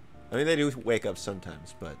 I mean, they do wake up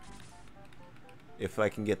sometimes, but if I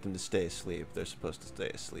can get them to stay asleep, they're supposed to stay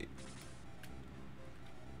asleep.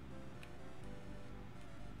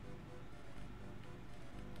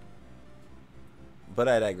 But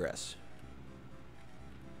I digress.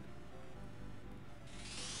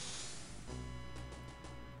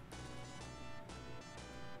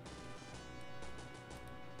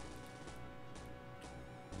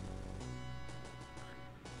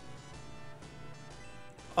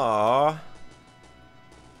 Aww.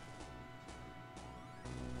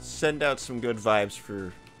 Send out some good vibes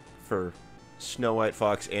for Snow White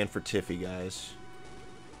Fox and for Tiffy, guys.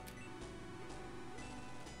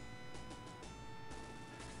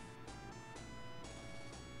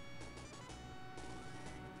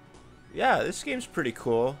 Yeah, this game's pretty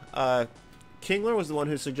cool. Kingler was the one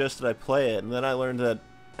who suggested I play it, and then I learned that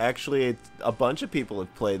actually a bunch of people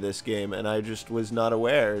have played this game, and I just was not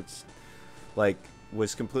aware. It's like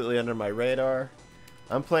was completely under my radar.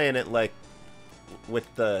 I'm playing it like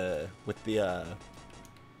with the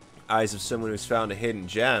eyes of someone who's found a hidden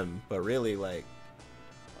gem, but really, like,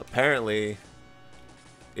 apparently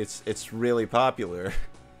it's really popular.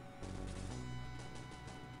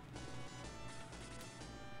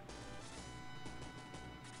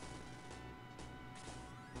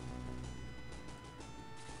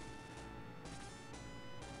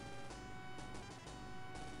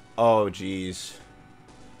 Oh, jeez.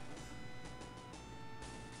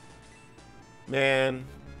 Man.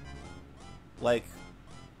 Like,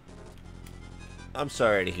 I'm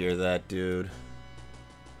sorry to hear that, dude.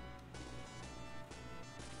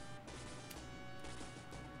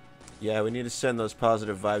 Yeah, we need to send those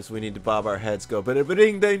positive vibes. We need to bob our heads, go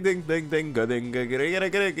ding ding ding ding ding ding ding ding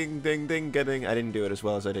ding ding. I didn't do it as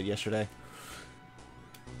well as I did yesterday.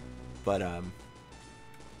 But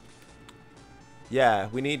yeah,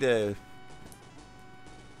 we need to.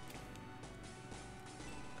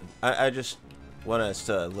 I just want us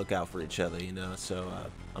to look out for each other, you know. So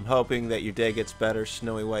I'm hoping that your day gets better,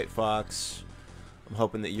 Snowy White Fox. I'm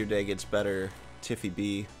hoping that your day gets better, Tiffy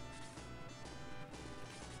B.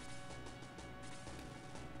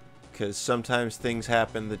 Because sometimes things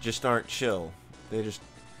happen that just aren't chill.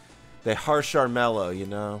 They harsh our mellow, you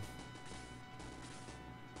know.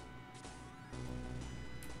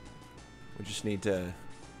 We just need to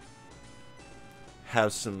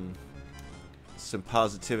have some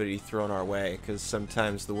positivity thrown our way, because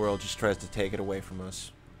sometimes the world just tries to take it away from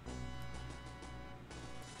us.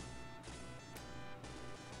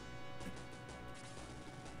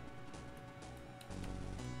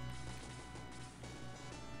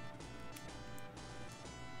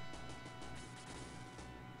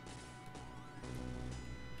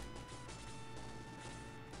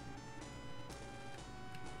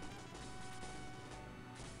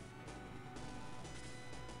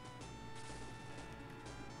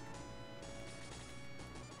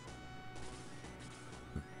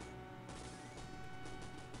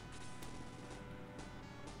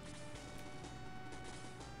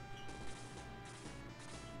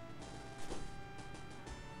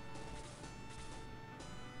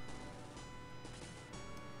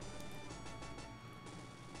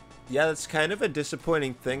 Yeah, that's kind of a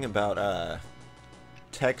disappointing thing about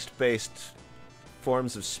text-based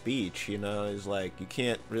forms of speech, you know, is like you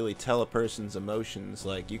can't really tell a person's emotions.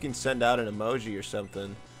 Like, you can send out an emoji or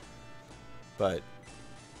something, but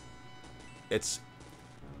it's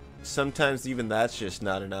sometimes even that's just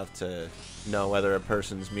not enough to know whether a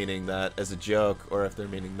person's meaning that as a joke, or if they're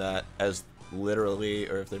meaning that as literally,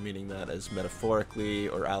 or if they're meaning that as metaphorically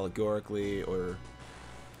or allegorically, or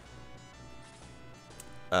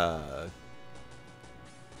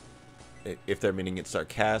if they're meaning it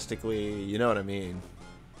sarcastically, you know what I mean?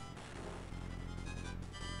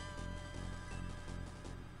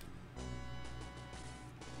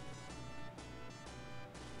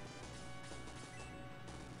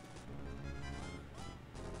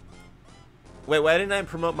 Wait, why didn't I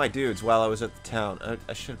promote my dudes while I was at the town?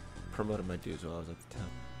 I should have promoted my dudes while I was at the town.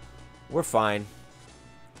 We're fine.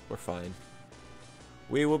 We're fine.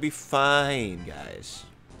 We will be fine, guys.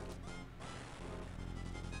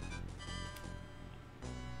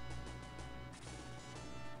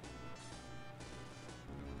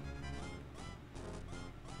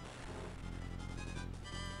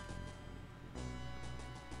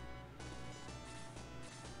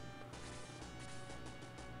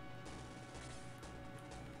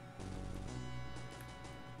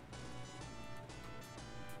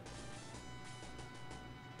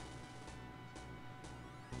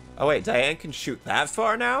 Oh wait, Diane can shoot that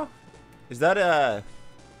far now? Is that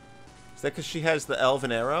because she has the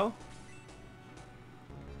elven arrow?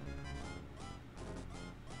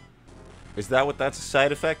 Is that what that's a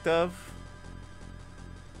side effect of?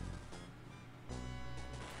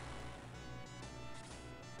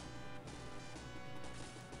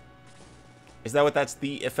 Is that what that's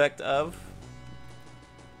the effect of?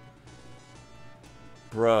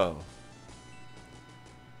 Bro.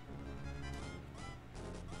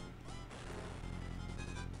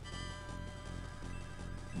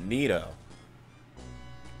 Neato.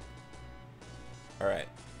 Alright,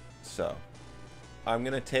 so I'm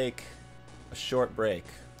gonna take a short break.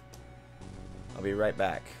 I'll be right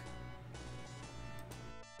back.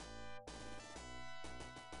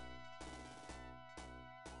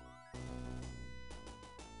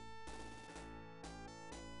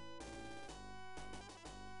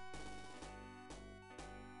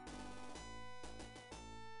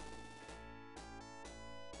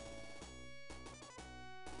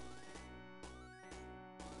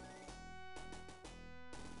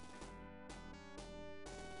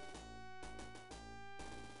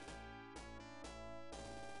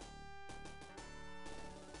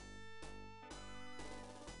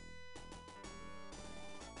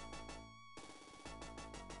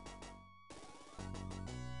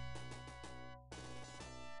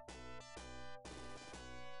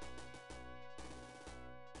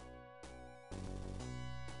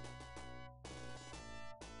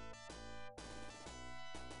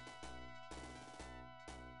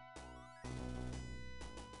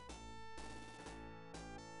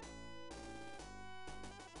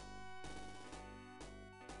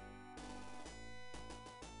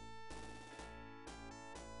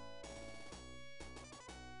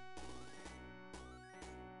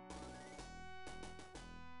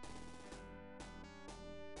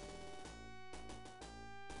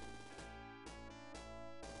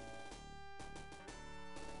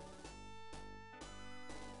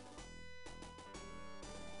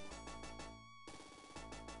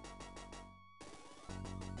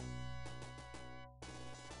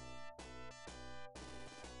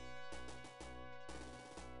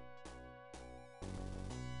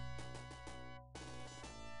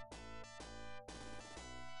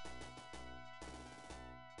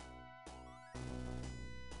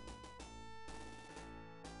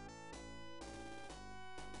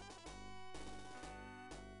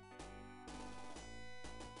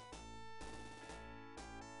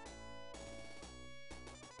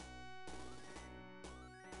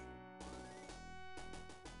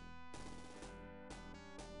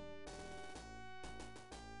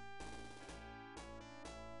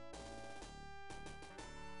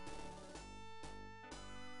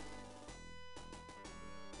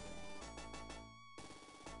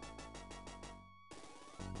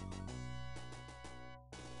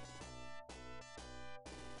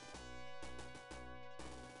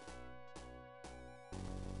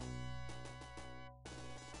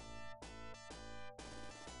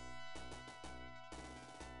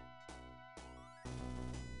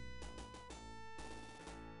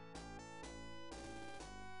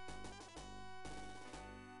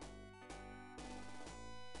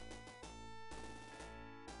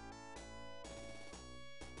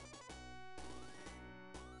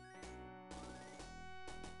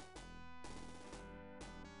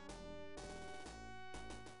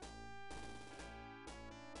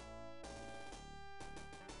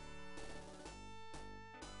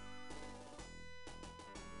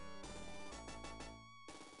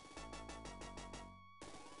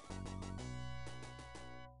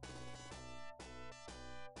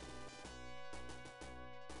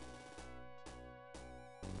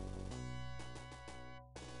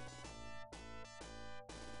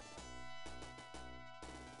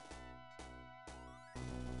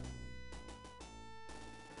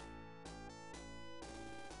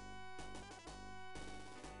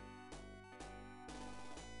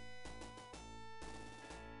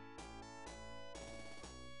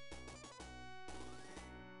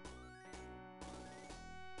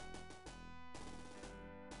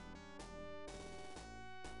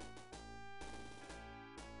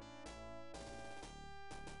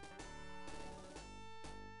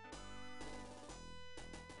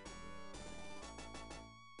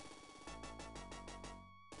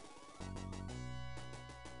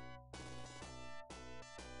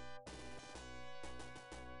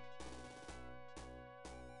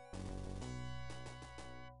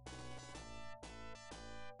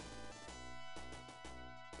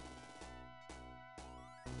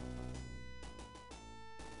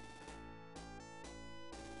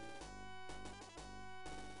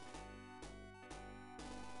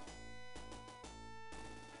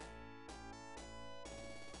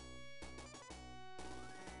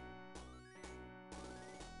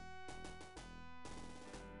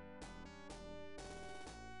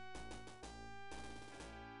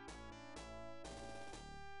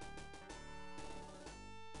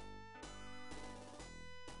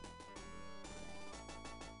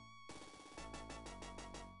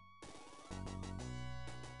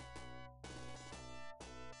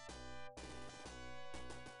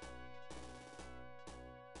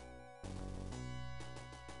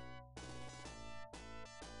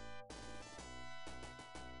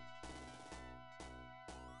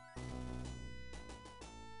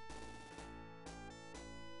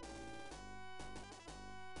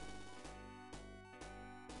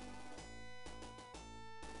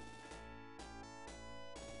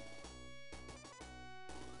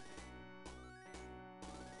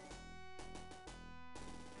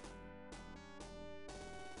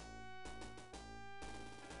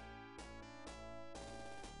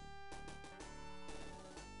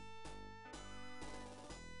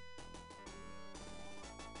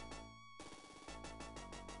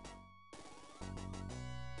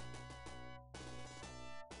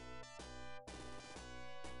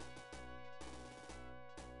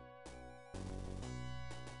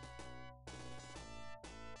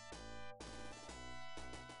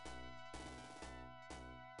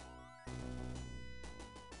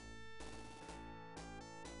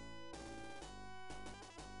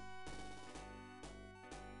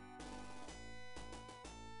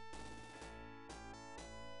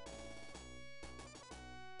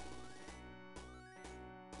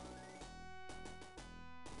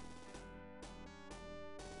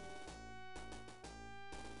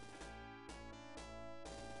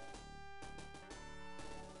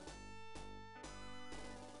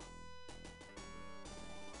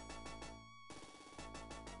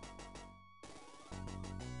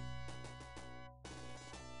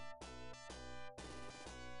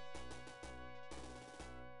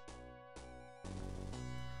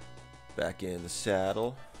 Back in the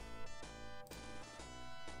saddle.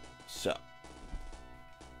 So.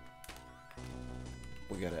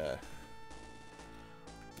 We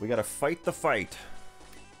gotta fight the fight.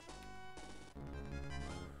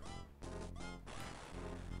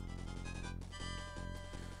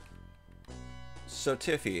 So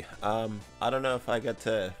Tiffy, I don't know if I got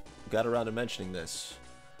around to mentioning this,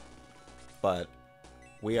 but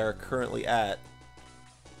we are currently at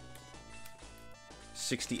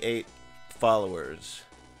 68 followers.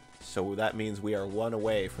 So that means we are one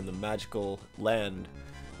away from the magical land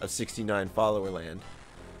of 69 follower land.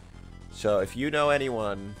 So if you know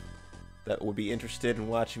anyone that would be interested in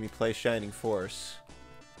watching me play Shining Force,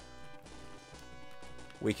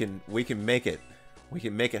 we can make it. We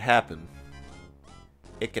can make it happen.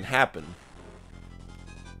 It can happen.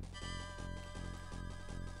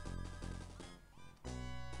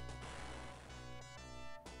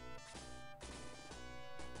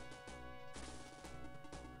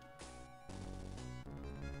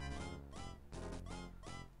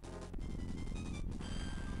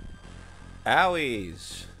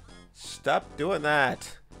 Owies! Stop doing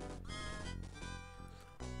that!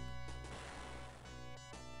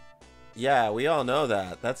 Yeah, we all know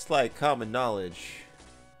that. That's like common knowledge.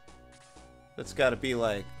 That's gotta be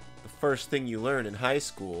like the first thing you learn in high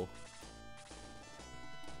school.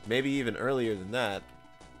 Maybe even earlier than that.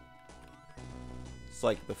 It's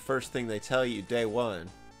like the first thing they tell you day one.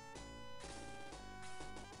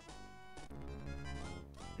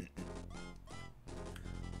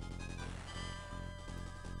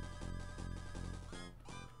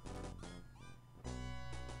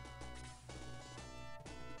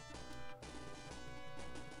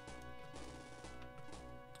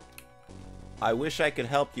 I wish I could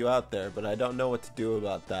help you out there, but I don't know what to do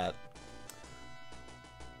about that.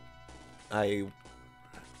 I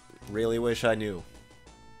really wish I knew.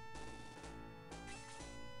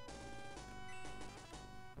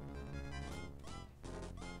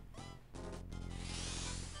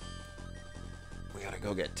 We gotta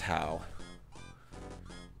go get Tao.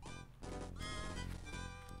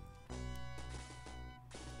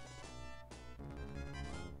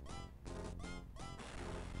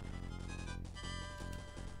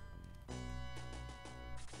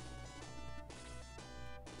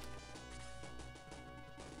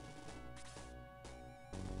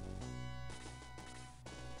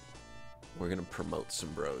 We're gonna promote some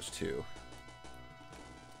bros too.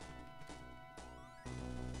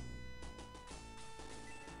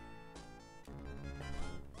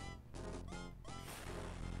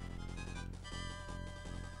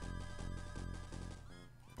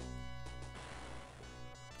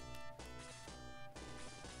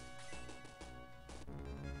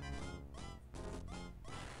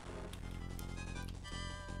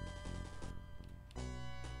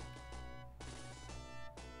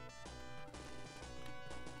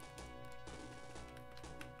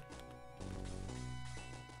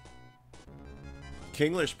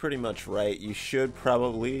 Kingler's pretty much right. You should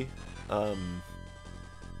probably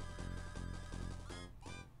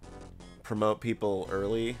promote people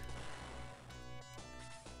early.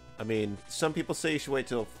 I mean, some people say you should wait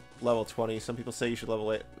till level 20. Some people say you should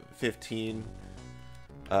level 15.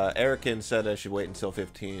 Erican said I should wait until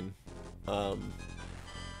 15. But,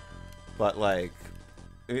 like,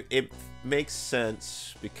 it makes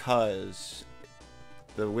sense because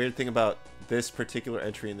the weird thing about this particular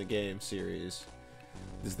entry in the game series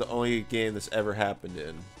is the only game this ever happened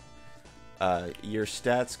in. Your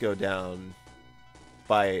stats go down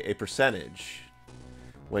by a percentage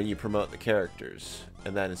when you promote the characters,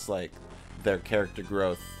 and then it's like their character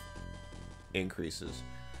growth increases.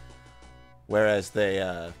 Whereas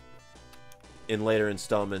they, in later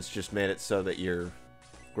installments, just made it so that your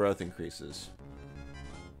growth increases.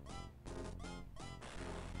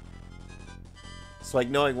 It's like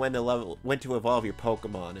knowing when to evolve your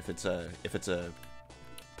Pokemon if it's a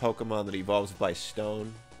Pokemon that evolves by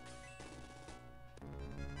stone.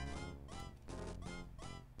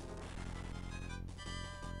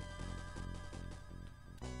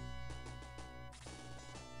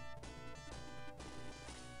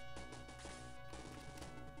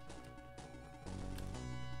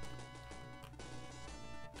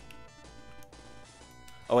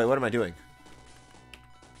 Oh wait, what am I doing?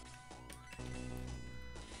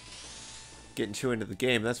 Getting too into the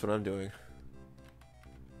game, that's what I'm doing.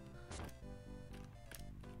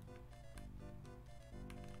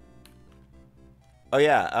 Oh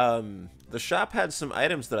yeah, the shop had some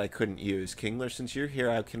items that I couldn't use. Kingler, since you're here,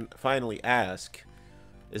 I can finally ask.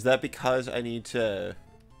 Is that because I need to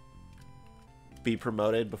be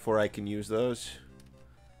promoted before I can use those?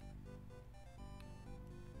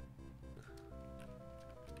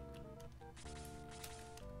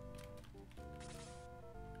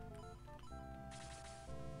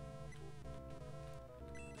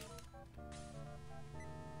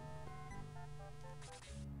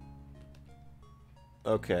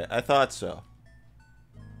 Okay, I thought so.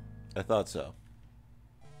 I thought so.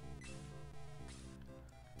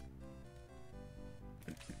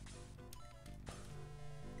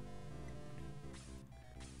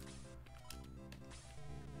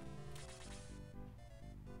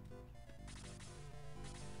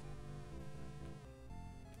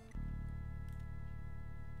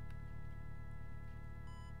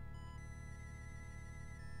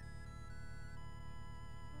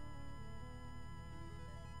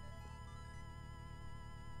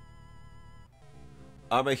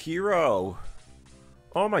 I'm a hero.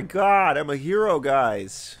 Oh my god, I'm a hero,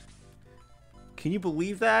 guys. Can you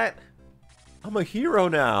believe that? I'm a hero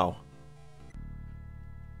now.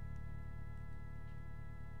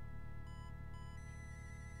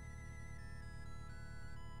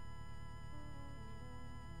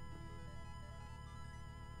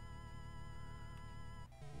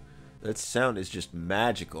 That sound is just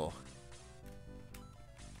magical.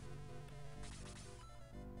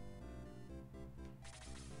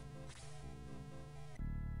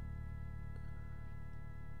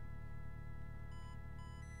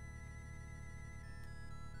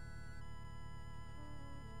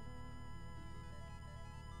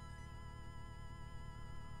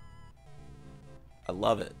 I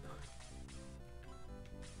love it.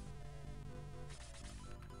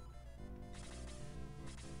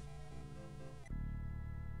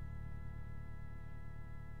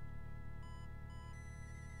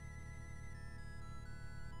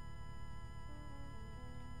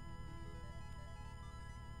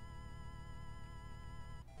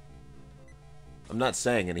 I'm not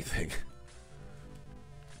saying anything.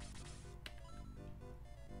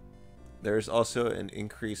 There's also an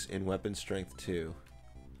increase in weapon strength too.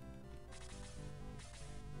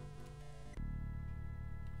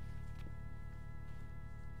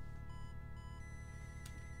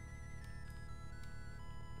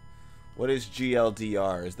 What is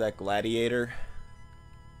GLDR? Is that Gladiator?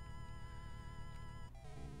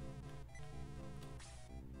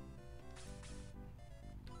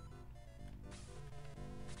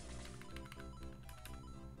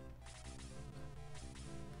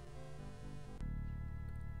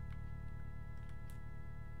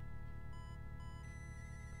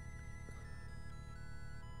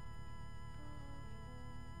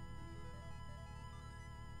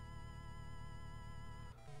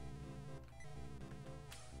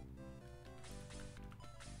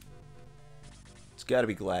 It's gotta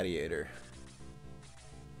be Gladiator.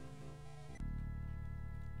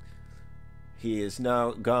 He is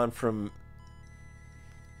now gone from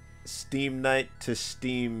Steam Knight to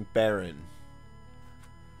Steam Baron.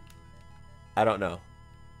 I don't know.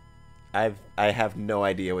 I have no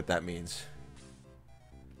idea what that means.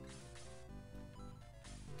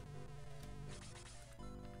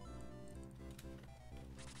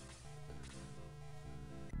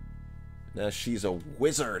 Now she's a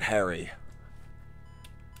wizard, Harry.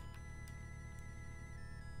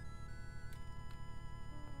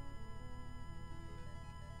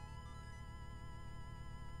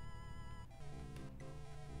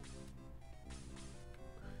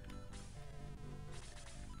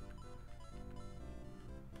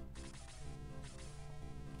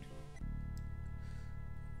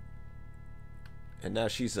 And now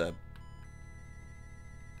she's a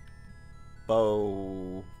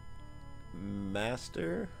bow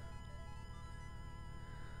master.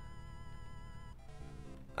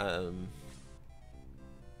 I'm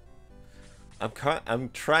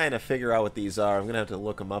trying to figure out what these are. I'm gonna have to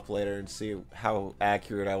look them up later and see how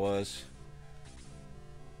accurate I was.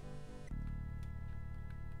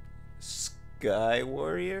 Sky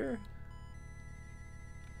Warrior?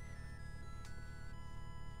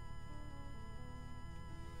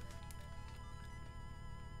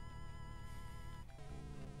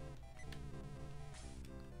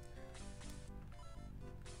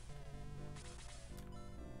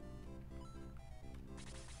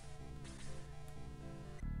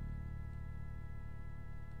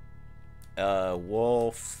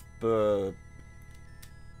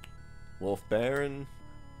 Wolf Baron?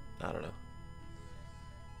 I don't know.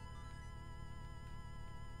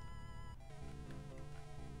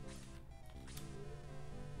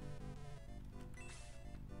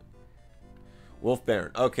 Wolf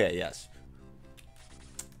Baron. Okay, yes.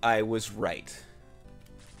 I was right.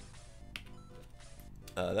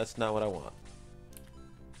 That's not what I want.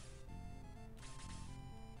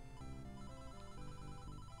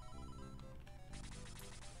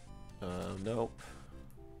 Nope.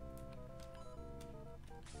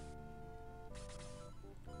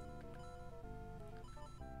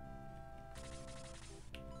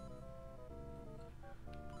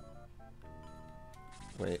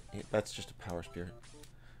 Wait, that's just a power spirit.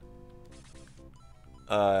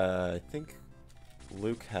 I think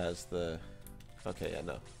Luke has the... Okay, yeah,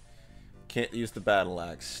 no. Can't use the battle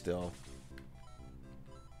axe still.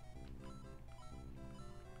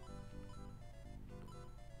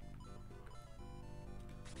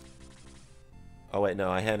 Oh wait,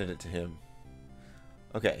 no, I handed it to him.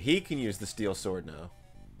 Okay, he can use the steel sword now.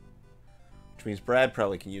 Which means Brad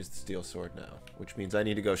probably can use the steel sword now. Which means I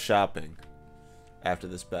need to go shopping after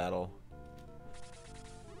this battle.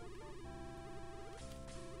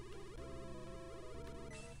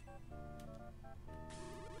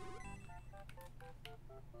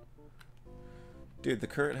 Dude, the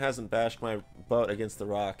current hasn't bashed my boat against the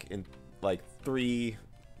rock in like 3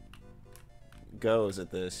 goes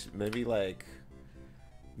at this. Maybe like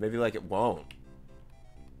it won't.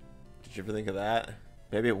 Did you ever think of that?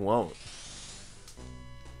 Maybe it won't.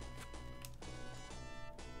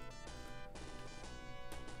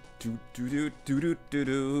 Do do do do do do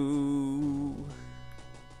do.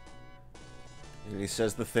 And he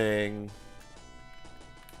says the thing.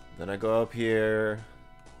 Then I go up here.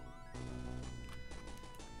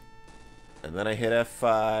 And then I hit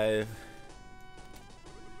F5.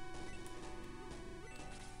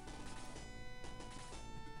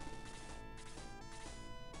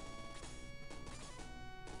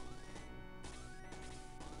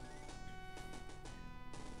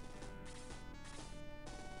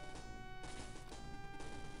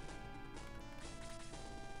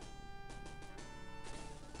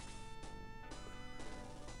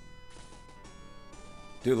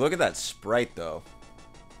 Dude, look at that sprite, though.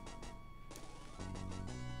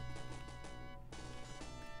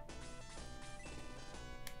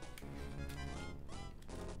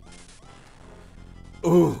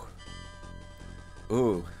 Ooh.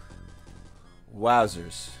 Ooh.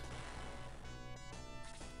 Wowzers.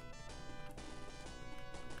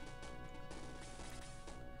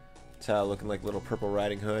 Tal looking like little Purple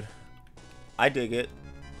Riding Hood. I dig it.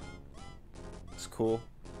 It's cool.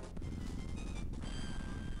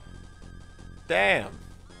 Damn.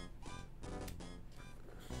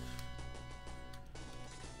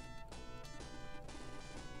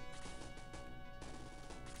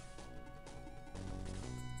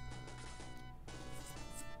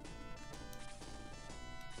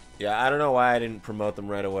 Yeah, I don't know why I didn't promote them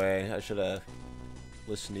right away. I should have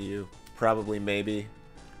listened to you. Probably, maybe.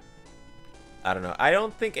 I don't know. I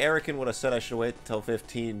don't think Erican would have said I should wait until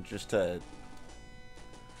 15 just to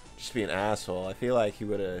be an asshole. I feel like he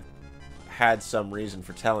would have had some reason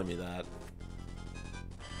for telling me that.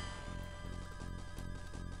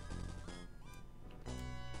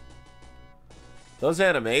 Those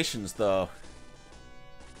animations, though.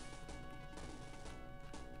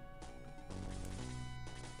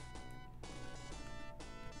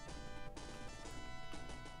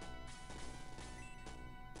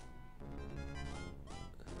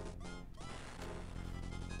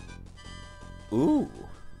 Ooh.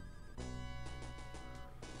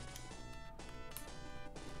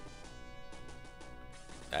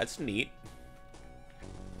 That's neat.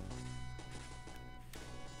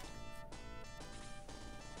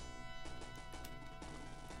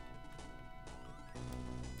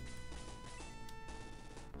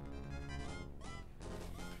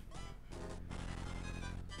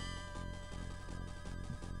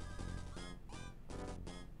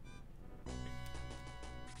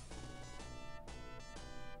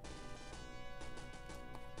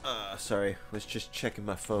 Sorry, was just checking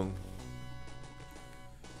my phone.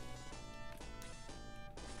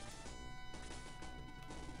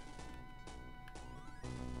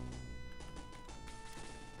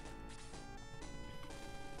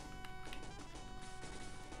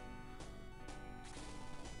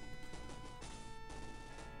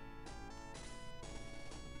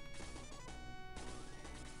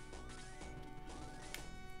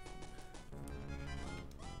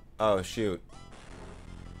 Oh, shoot.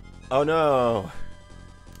 Oh, no.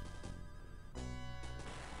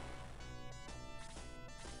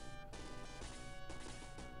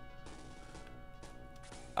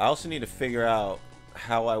 I also need to figure out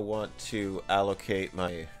how I want to allocate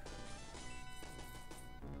my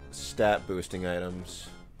stat boosting items.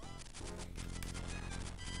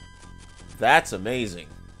 That's amazing.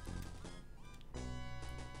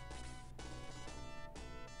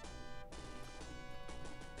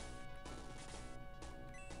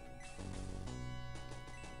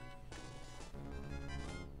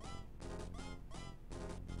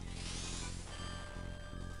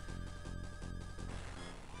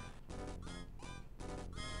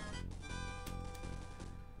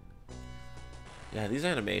 Yeah, these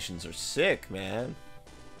animations are sick, man.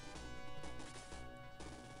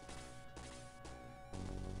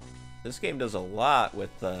 This game does a lot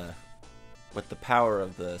with the power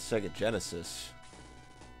of the Sega Genesis.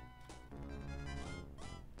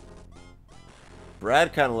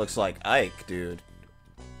 Brad kind of looks like Ike, dude.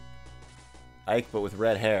 Ike, but with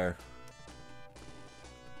red hair.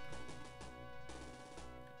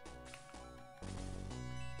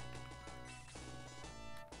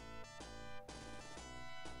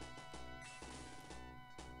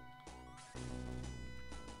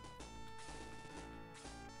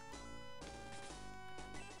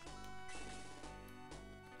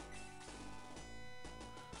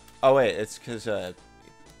 Oh wait, it's because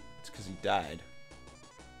he died.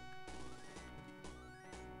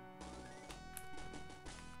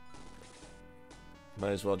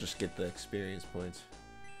 Might as well just get the experience points.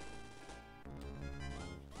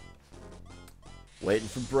 Waiting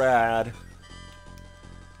for Brad.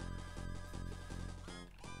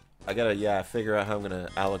 I gotta, yeah, figure out how I'm gonna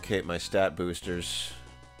allocate my stat boosters.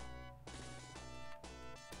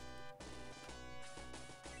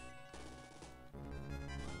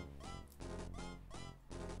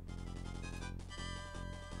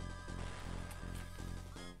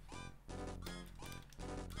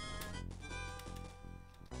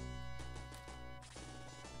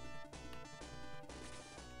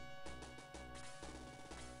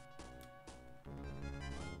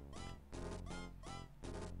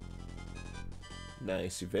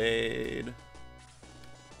 Nice evade.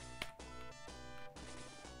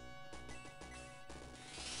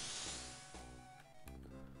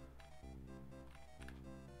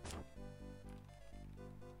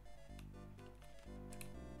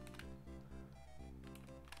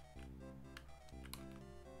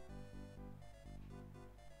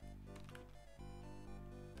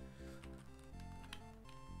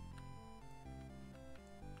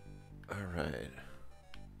 All right.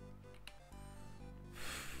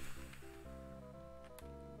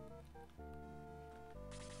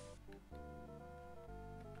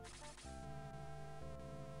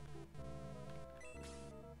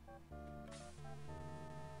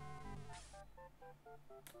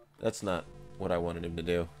 That's not what I wanted him to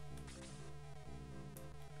do.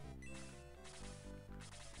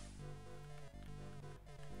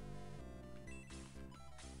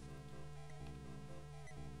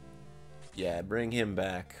 Yeah, bring him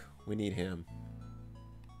back. We need him.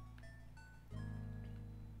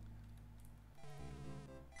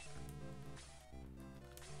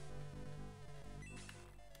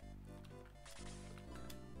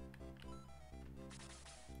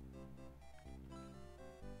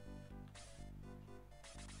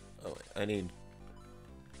 Oh, I need...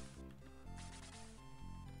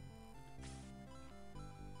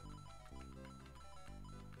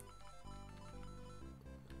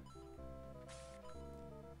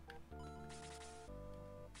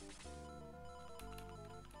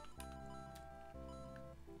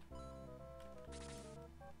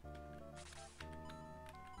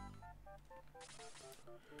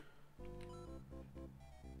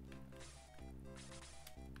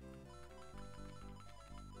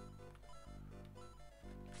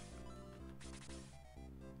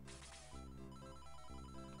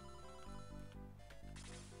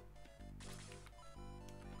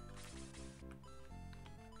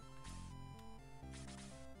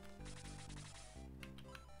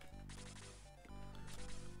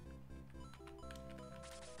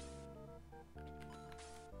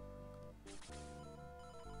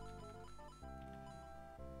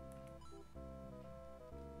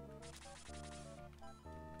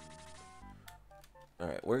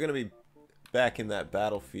 Alright, we're gonna be back in that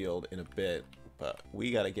battlefield in a bit, but we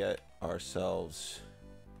gotta get ourselves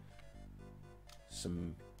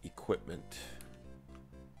some equipment.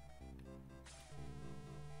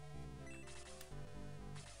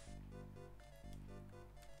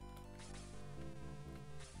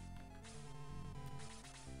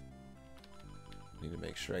 Need to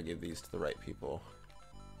make sure I give these to the right people.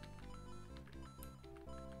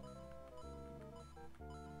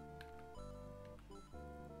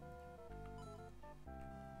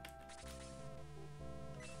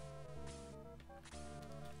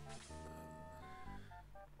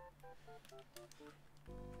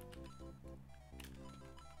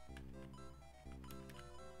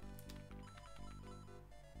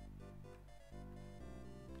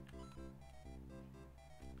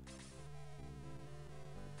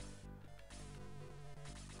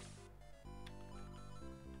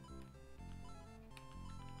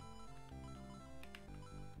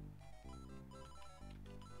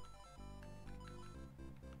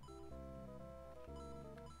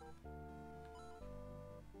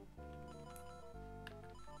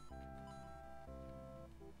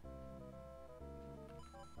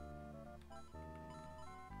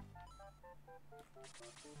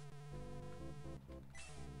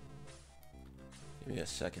 Give me a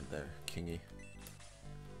second there, Kingy.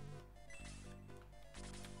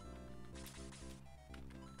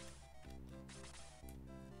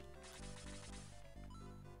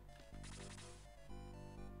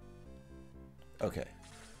 Okay.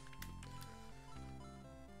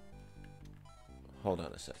 Hold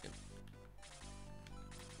on a second.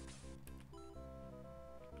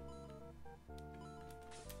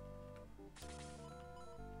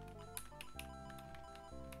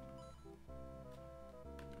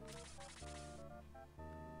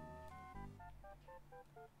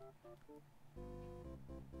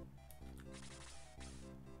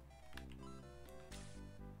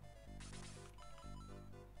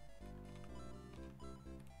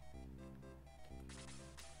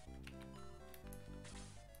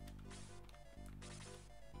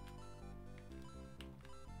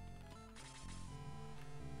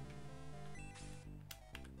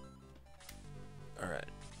 All right.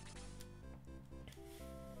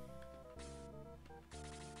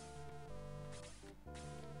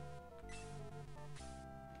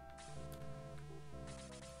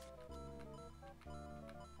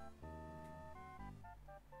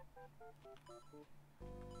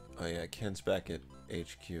 Oh yeah, Ken's back at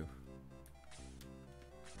HQ.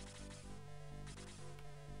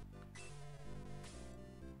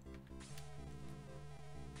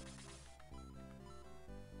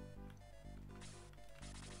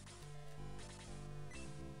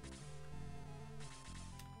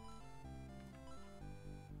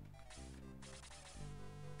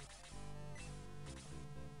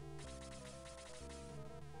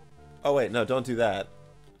 Oh wait, no, don't do that.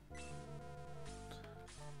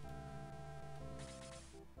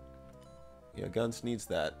 Yeah, Guns needs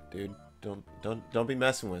that, dude. Don't be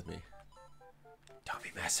messing with me. Don't be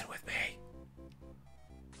messing with me.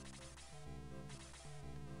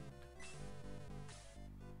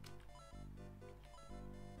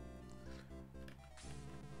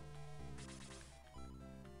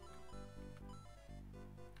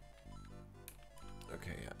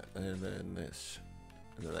 Okay, yeah, and then this.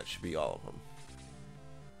 And then that should be all of them.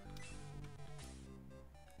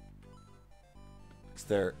 Is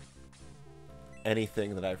there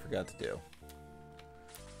anything that I forgot to do?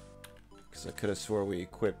 Because I could have swore we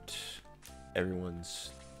equipped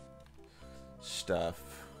everyone's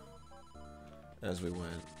stuff as we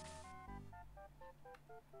went.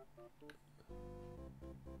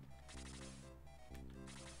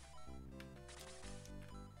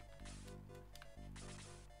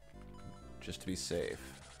 Just to be safe.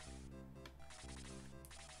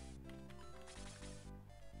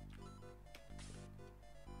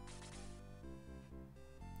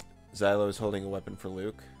 Xylo is holding a weapon for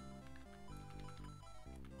Luke.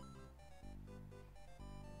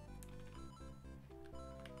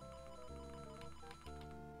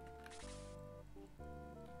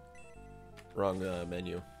 Wrong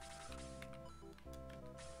menu.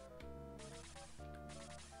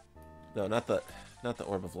 No, not the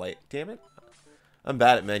orb of light. Damn it. I'm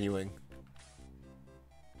bad at menuing.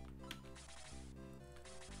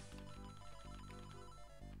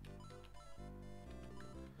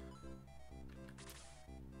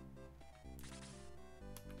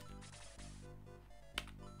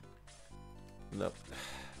 Nope.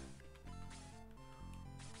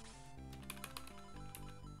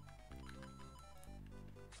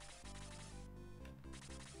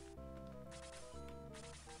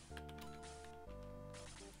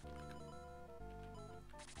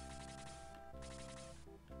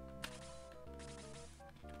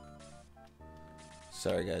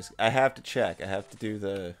 Sorry, guys. I have to check. I have to do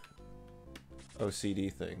the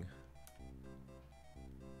OCD thing.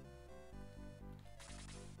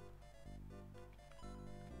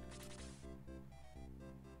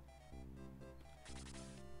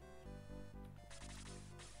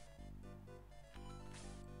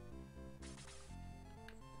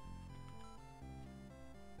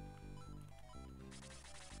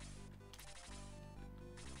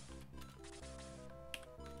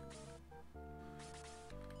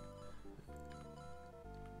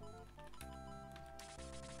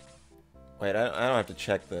 Wait, I don't have to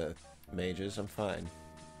check the mages. I'm fine.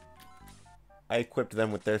 I equipped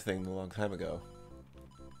them with their thing a long time ago.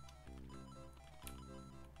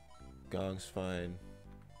 Gong's fine.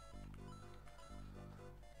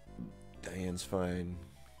 Diane's fine.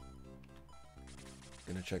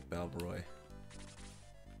 Gonna check Balbroy.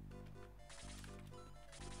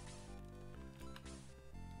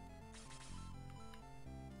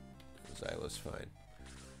 Xylo's fine.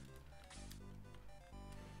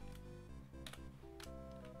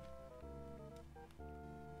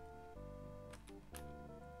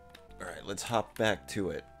 Alright, let's hop back to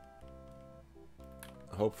it.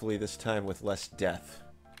 Hopefully this time with less death.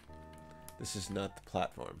 This is not the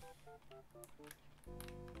platform.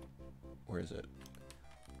 Where is it?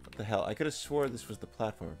 What the hell? I could have swore this was the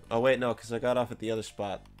platform. Oh wait, no, because I got off at the other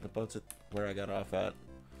spot. The boat's at where I got off at.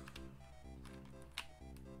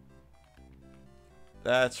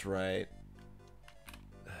 That's right.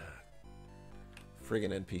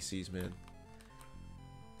 Friggin' NPCs, man.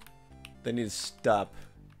 They need to stop.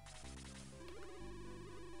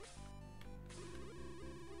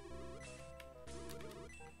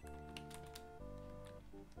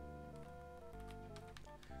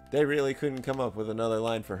 They really couldn't come up with another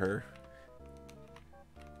line for her.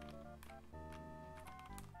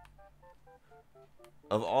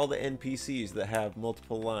 Of all the NPCs that have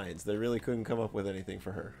multiple lines, they really couldn't come up with anything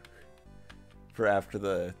for her. For after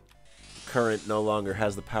the current no longer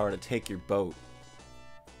has the power to take your boat.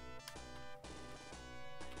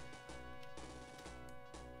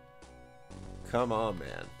 Come on,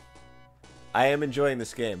 man. I am enjoying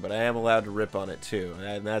this game, but I am allowed to rip on it too,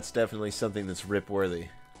 and that's definitely something that's rip-worthy.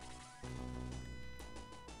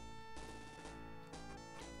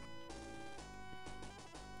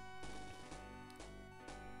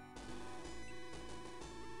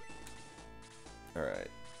 Alright.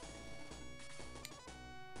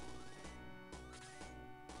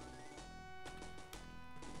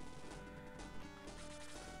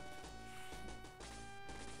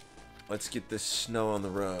 Let's get this snow on the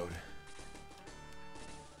road.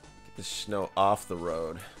 Get this snow off the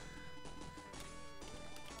road.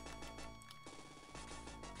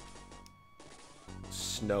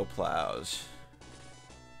 Snow plows.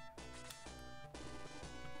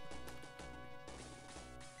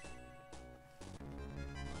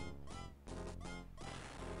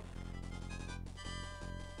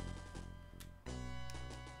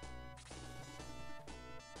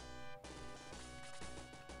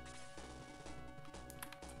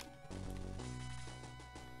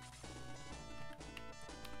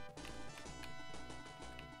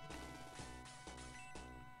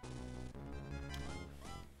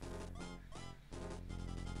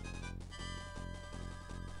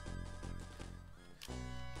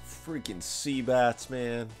 Freaking sea bats,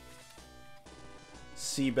 man.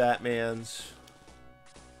 Sea Batmans.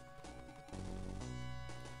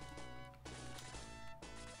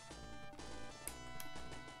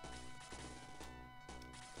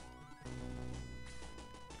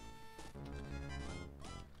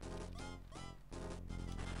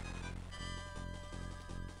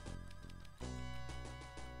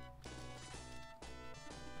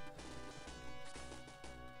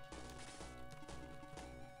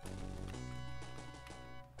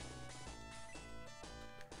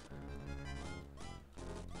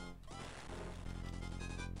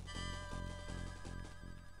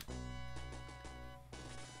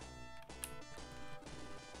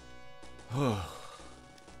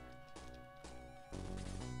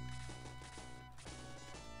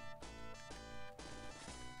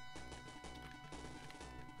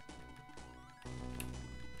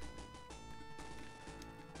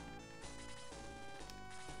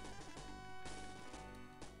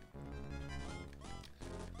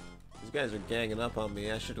 These guys are ganging up on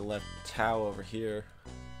me. I should have left Tao over here.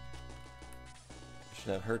 I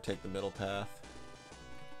should have her take the middle path.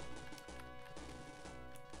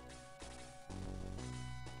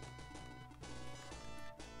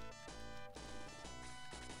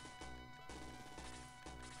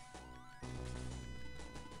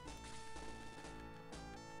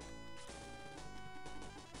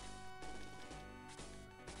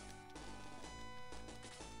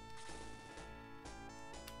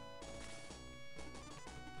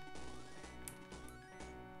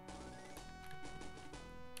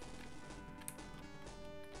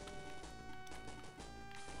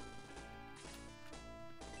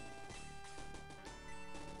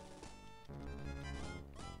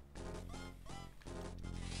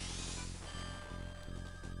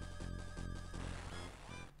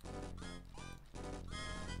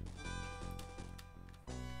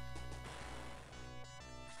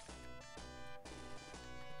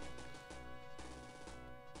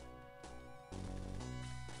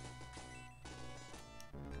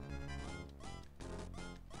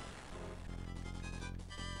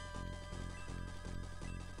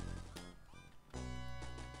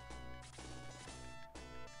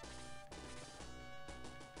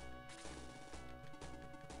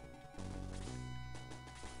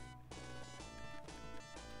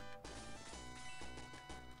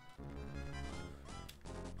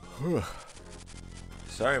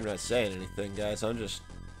 Sorry I'm not saying anything, guys. I'm just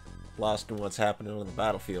lost in what's happening on the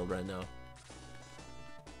battlefield right now.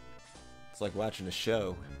 It's like watching a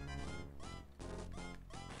show.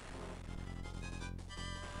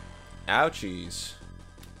 Ouchies.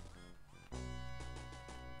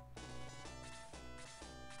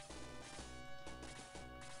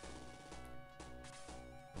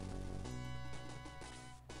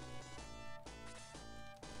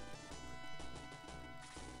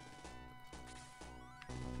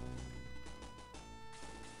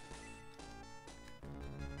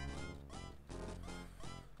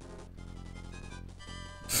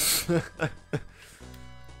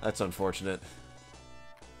 That's unfortunate.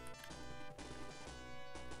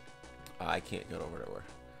 I can't get over to her.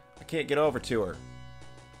 I can't get over to her.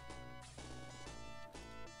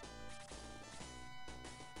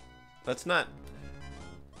 That's not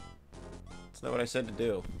what I said to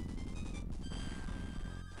do.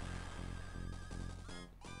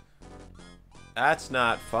 That's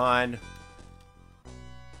not fun.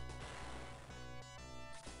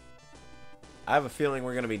 I have a feeling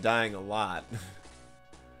we're going to be dying a lot.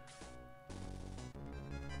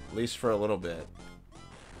 At least for a little bit.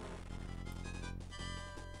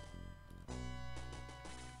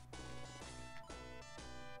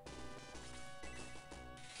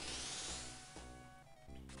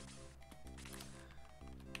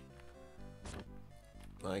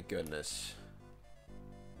 My goodness.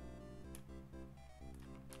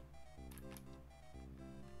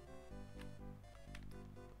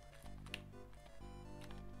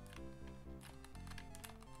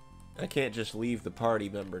 I can't just leave the party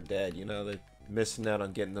member dead, you know, they're missing out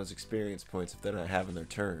on getting those experience points if they're not having their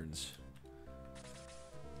turns.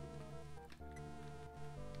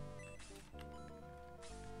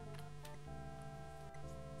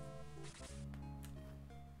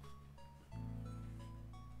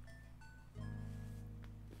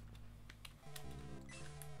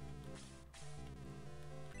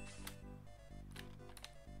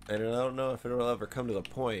 And I don't know if it'll ever come to the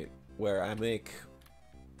point where I make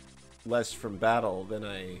less from battle than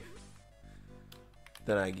I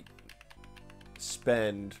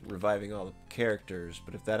spend reviving all the characters,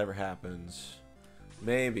 but if that ever happens,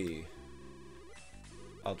 maybe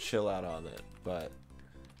I'll chill out on it, but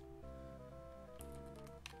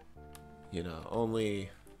you know, only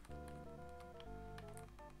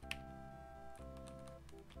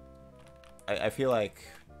I feel like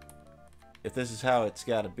if this is how it's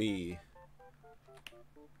gotta be,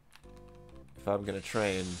 if I'm gonna try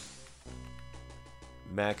and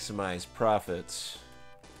maximize profits,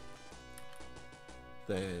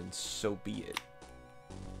 then so be it.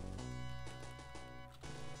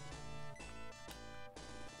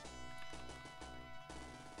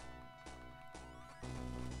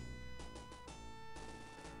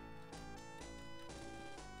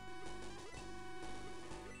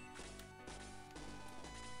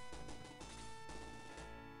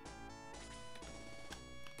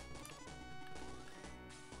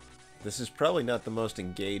 This is probably not the most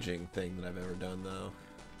engaging thing that I've ever done, though.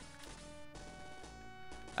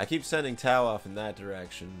 I keep sending Tau off in that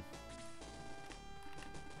direction.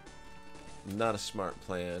 Not a smart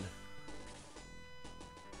plan.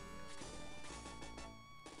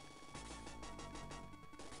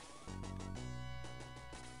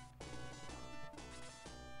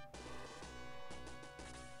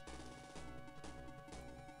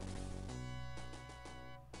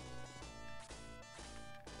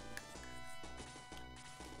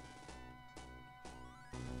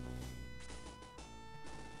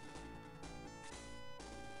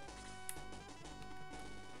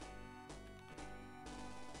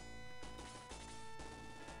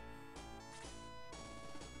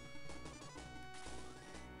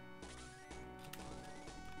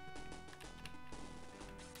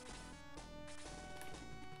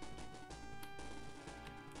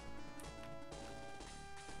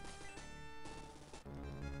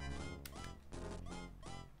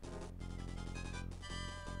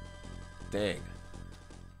 Dang.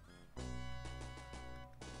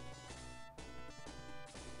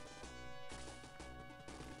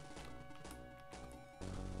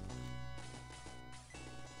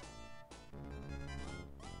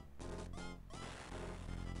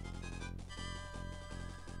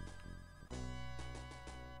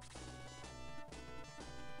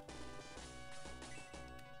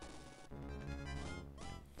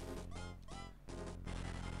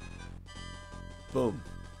 Boom.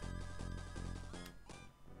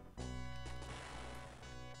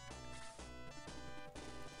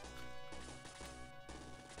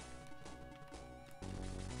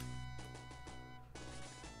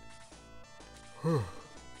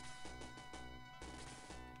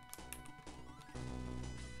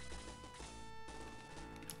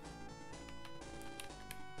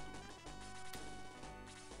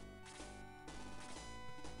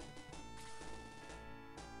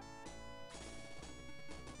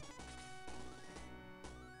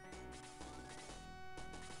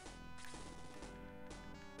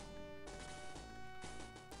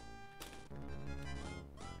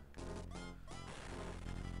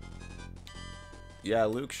 Yeah,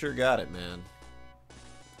 Luke sure got it, man.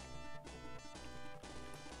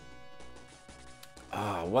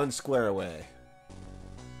 Ah, 1 square away.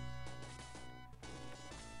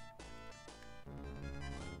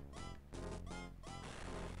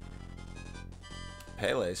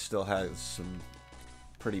 Pele still has some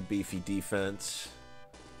pretty beefy defense.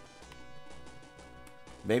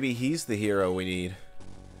 Maybe he's the hero we need.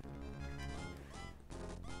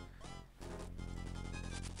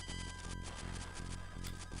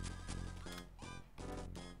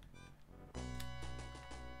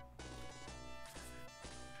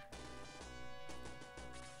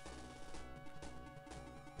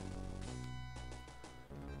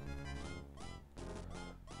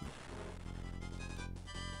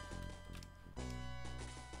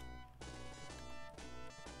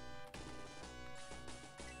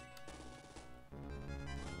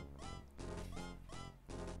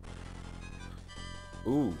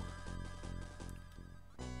 Ooh.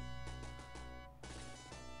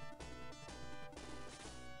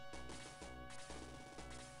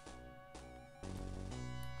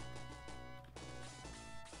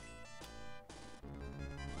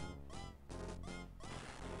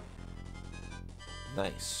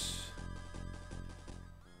 Nice.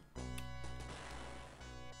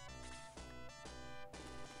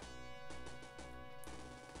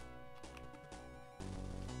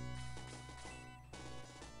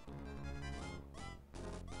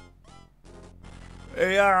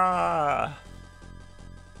 Yeah.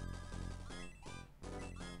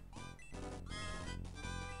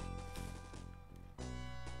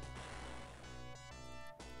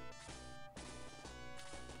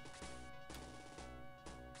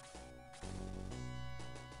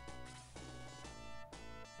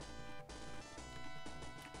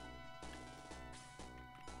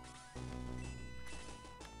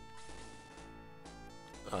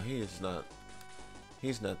 Oh, he's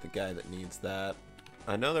not the guy that needs that.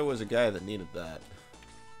 I know there was a guy that needed that.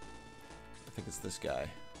 I think it's this guy.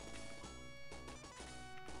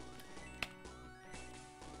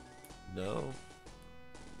 No.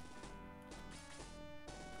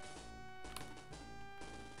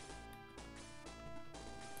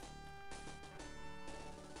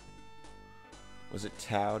 Was it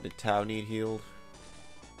Tau? Did Tau need healed?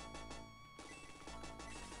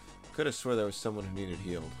 Could have swore there was someone who needed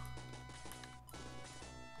healed.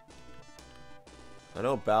 I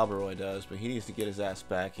know Balbaroy does, but he needs to get his ass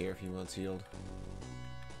back here if he wants healed.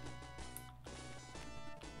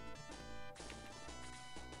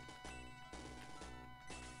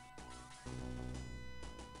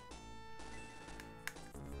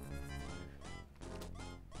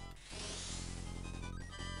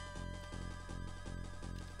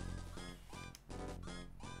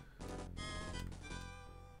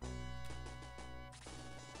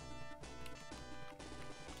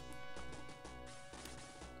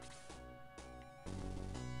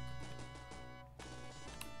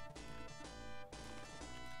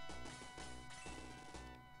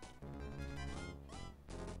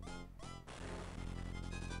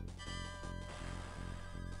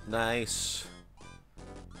 Nice.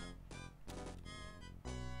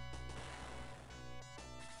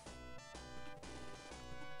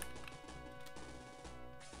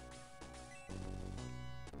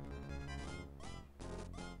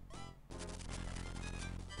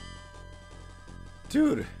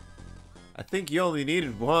 Dude, I think you only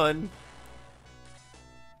needed one.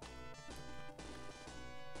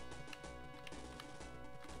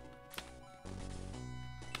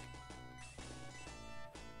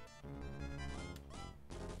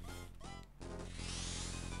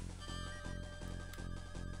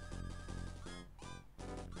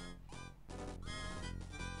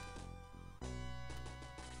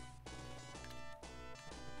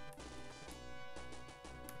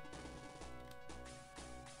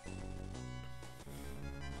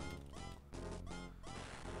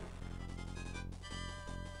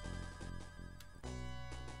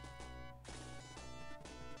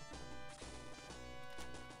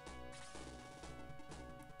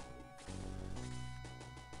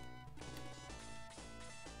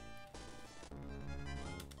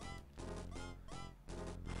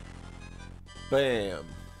 Bam.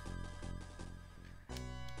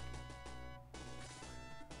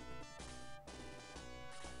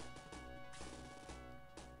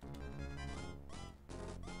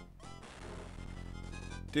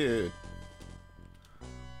 Dude.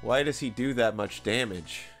 Why does he do that much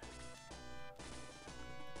damage?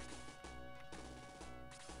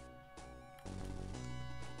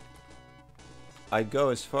 I'd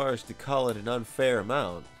go as far as to call it an unfair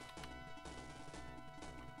amount.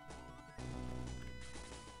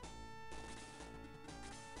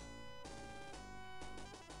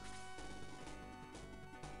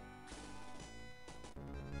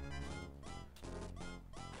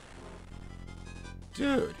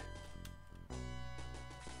 Dude.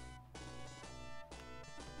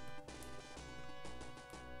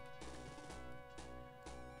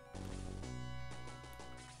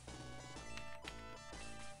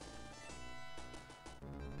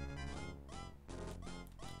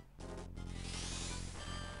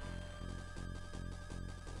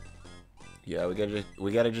 Yeah,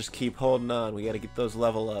 we gotta just keep holding on. We gotta get those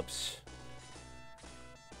level ups.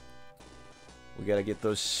 We gotta get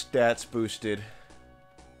those stats boosted.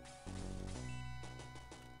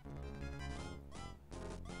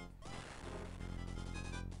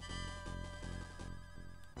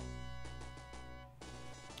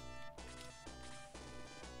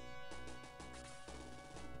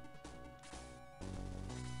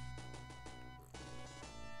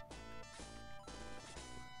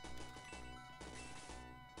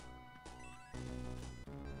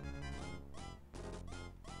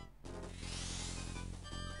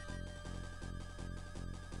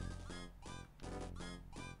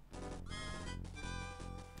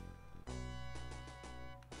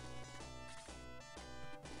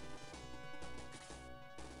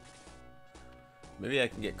 Maybe I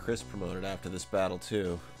can get Chris promoted after this battle,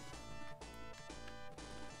 too.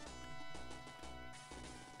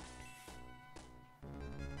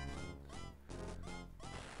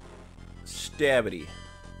 Stabbity.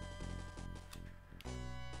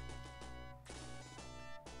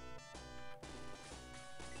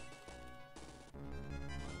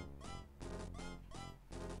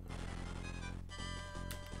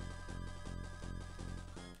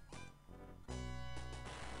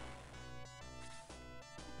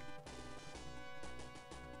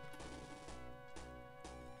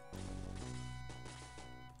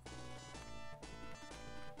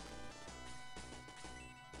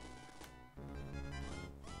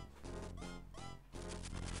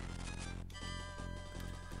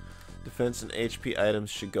 Defense and HP items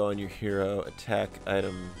should go on your hero. Attack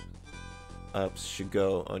item ups should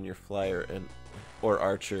go on your flyer and or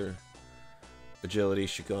archer. Agility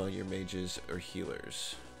should go on your mages or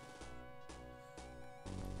healers.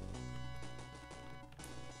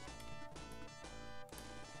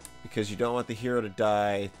 Because you don't want the hero to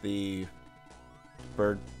die, the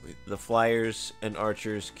flyers and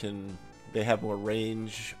archers they have more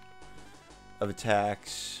range of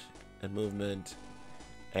attacks and movement.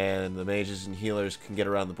 And the mages and healers can get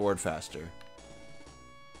around the board faster.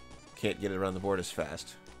 Can't get around the board as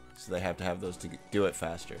fast. So they have to have those to do it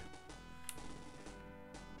faster.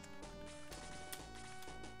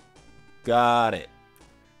 Got it.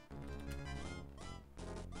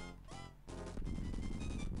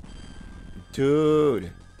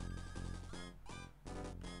 Dude.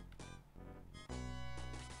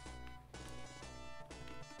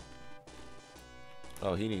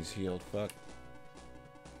 Oh, he needs healed. Fuck.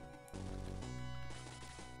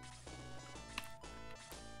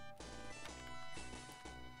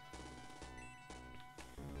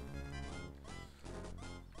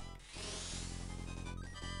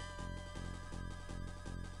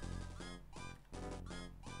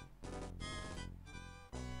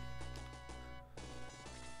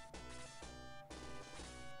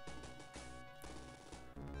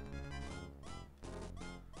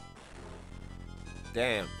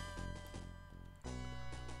 Damn.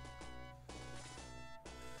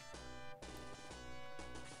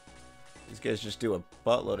 These guys just do a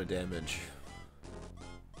buttload of damage.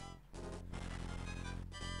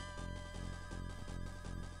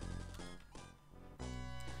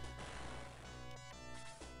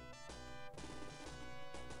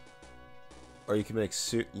 Or you can make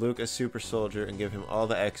Luke a super soldier and give him all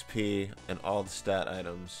the XP and all the stat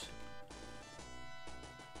items.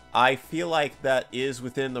 I feel like that is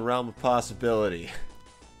within the realm of possibility.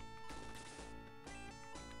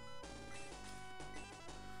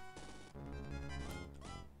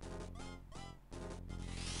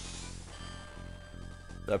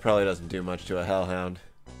 That probably doesn't do much to a Hellhound.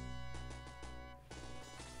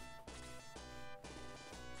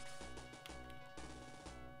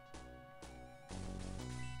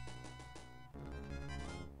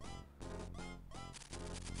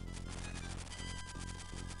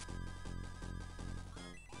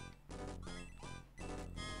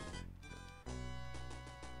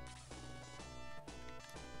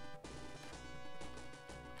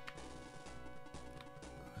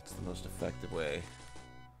 The most effective way.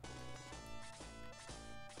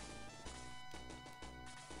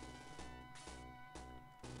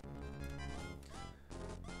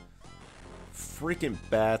 Freaking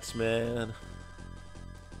bats, man.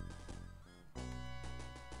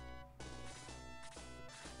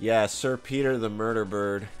 Yeah, Sir Peter the Murder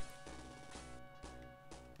Bird.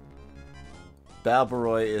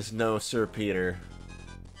 Balbaroy is no Sir Peter.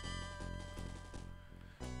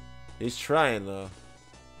 He's trying, though.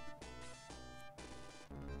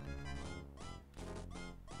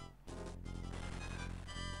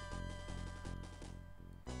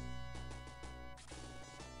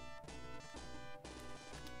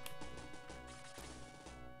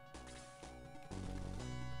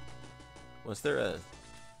 Was there a...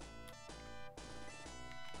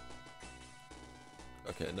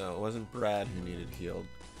 Okay, no, it wasn't Brad who needed healed.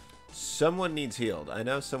 Someone needs healed. I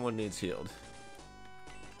know someone needs healed.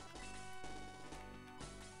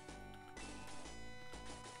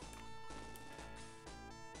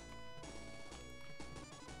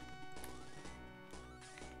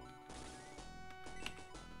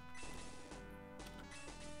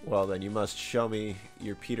 Well, then you must show me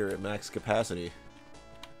your Peter at max capacity.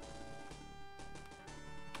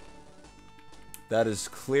 That is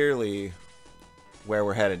clearly where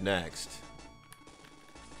we're headed next.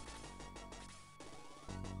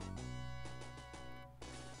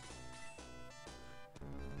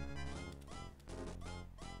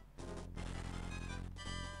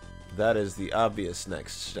 That is the obvious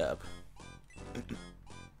next step.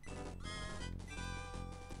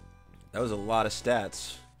 That was a lot of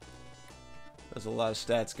stats. That was a lot of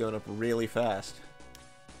stats going up really fast.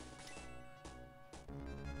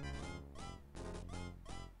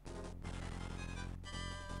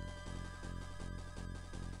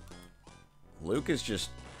 Luke is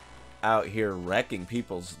just out here wrecking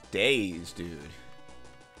people's days, dude.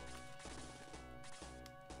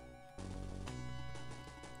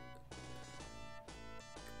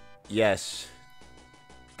 Yes.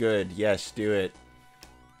 Good. Yes, do it.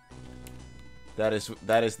 That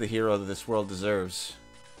is the hero that this world deserves.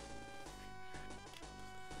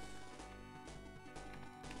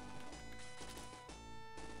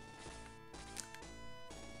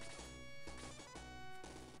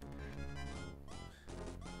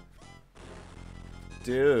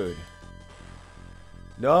 Dude.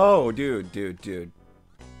 No, dude.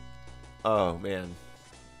 Oh, man.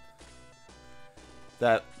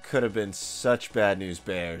 That could have been such bad news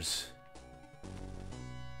bears.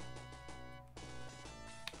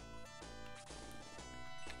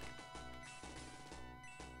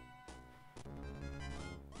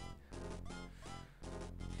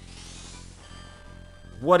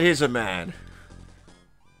 What is a man?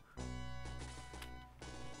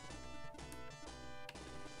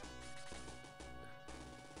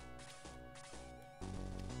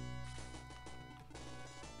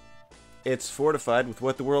 It's fortified with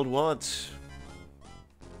what the world wants.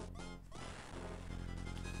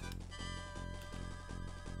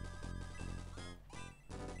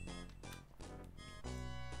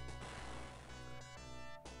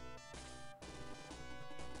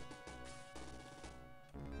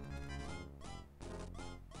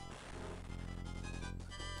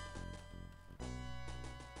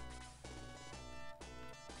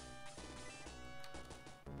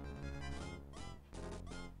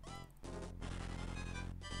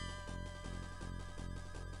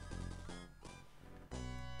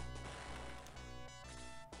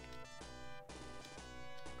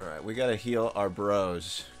 Alright, we gotta heal our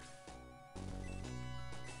bros.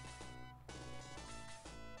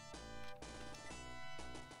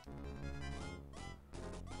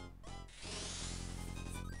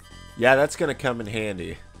 Yeah, that's gonna come in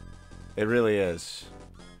handy. It really is.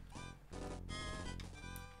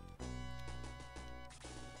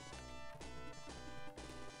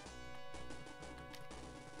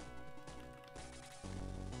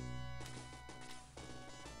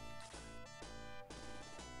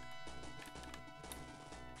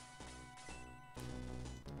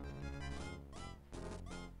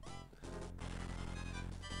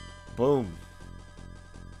 Boom.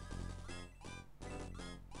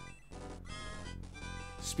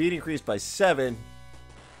 Speed increased by 7.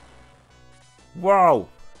 Whoa.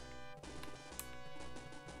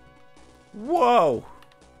 Whoa.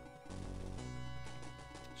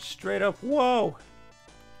 Straight up, whoa.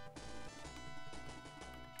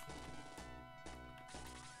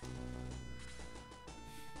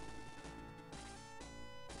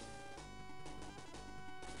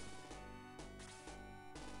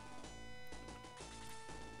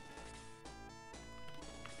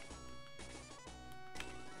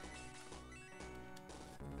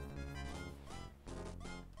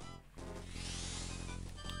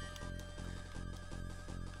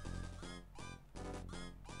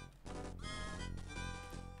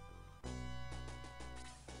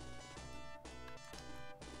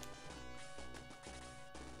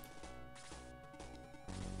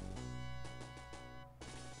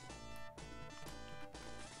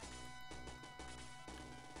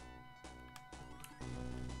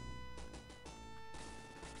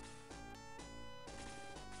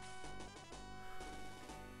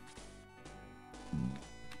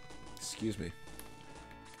 Excuse me.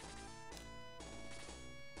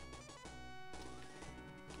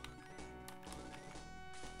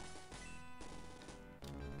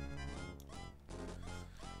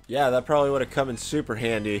 Yeah, that probably would have come in super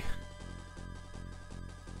handy.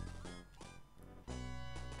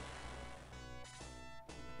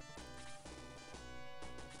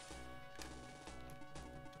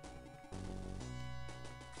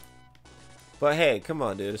 But hey, come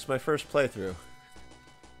on, dude. It's my first playthrough.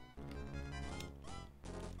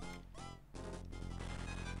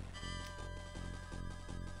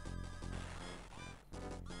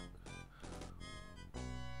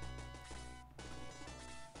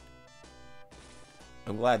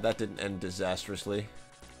 I'm glad that didn't end disastrously.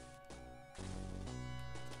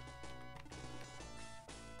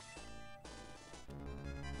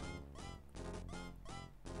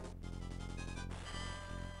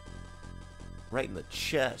 Right in the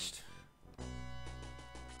chest.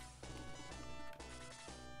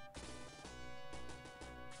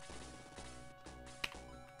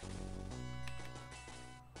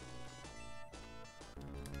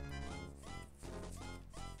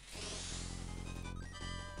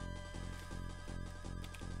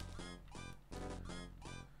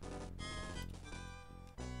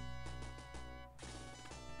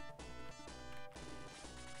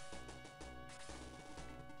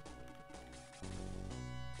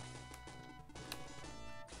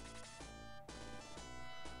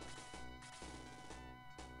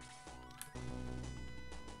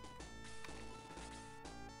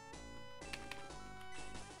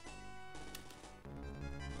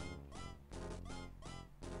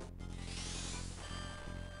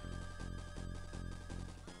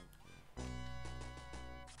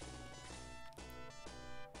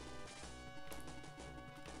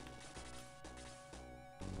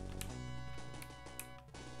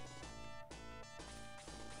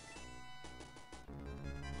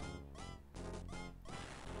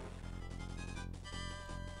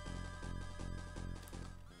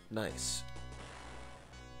 Nice.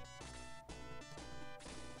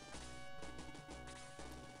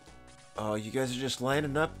 Oh, you guys are just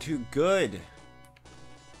lining up too good.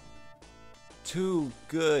 Too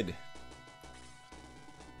good.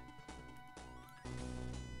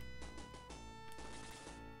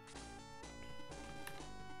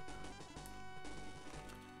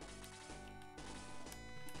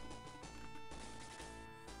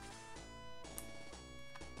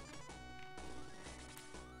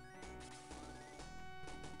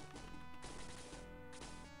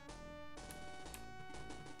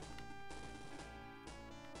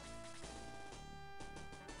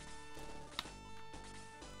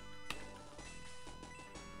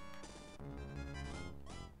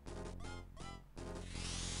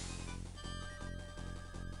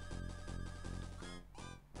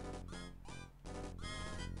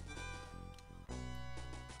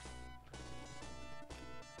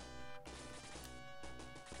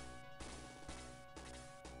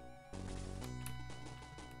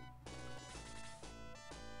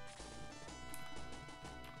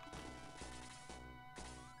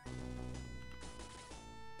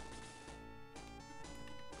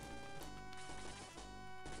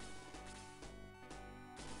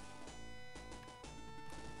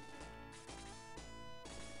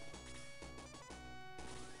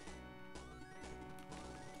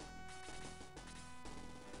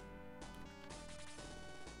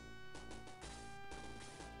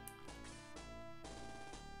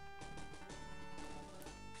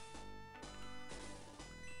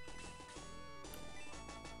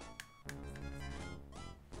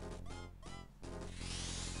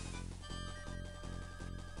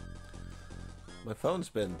 My phone's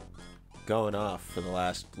been going off for the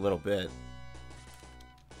last little bit.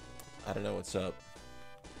 I don't know what's up.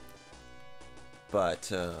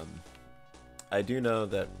 But I do know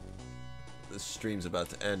that this stream's about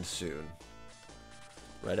to end soon.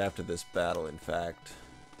 Right after this battle, in fact.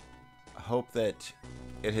 I hope that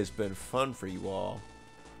it has been fun for you all.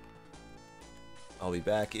 I'll be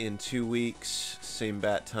back in 2 weeks. Same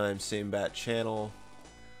bat time, same bat channel.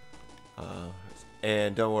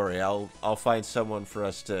 And don't worry, I'll find someone for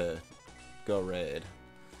us to go raid.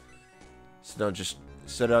 So don't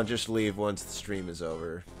just leave once the stream is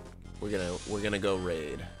over. We're gonna go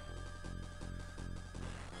raid.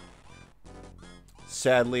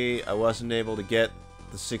 Sadly, I wasn't able to get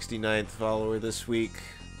the 69th follower this week,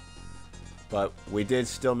 but we did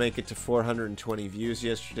still make it to 420 views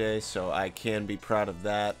yesterday, so I can be proud of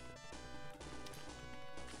that.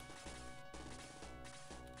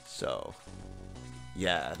 So,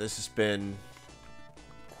 yeah, this has been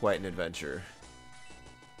quite an adventure.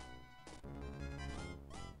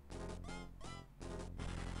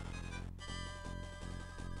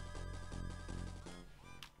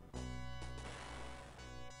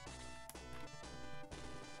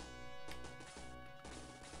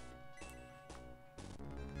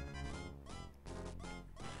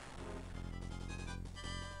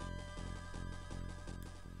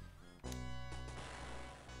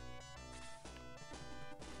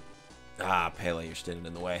 Ah, Pele, you're standing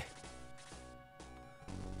in the way.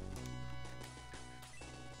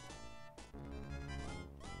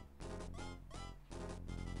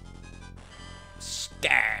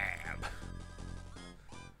 Stab!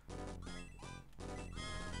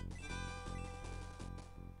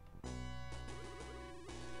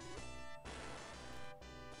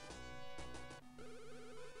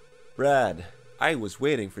 Brad, I was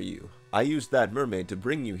waiting for you. I used that mermaid to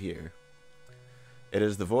bring you here. It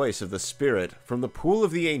is the voice of the spirit from the Pool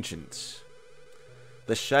of the Ancients.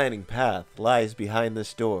 The shining path lies behind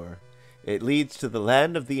this door. It leads to the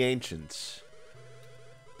land of the ancients.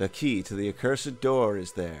 The key to the accursed door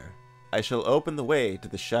is there. I shall open the way to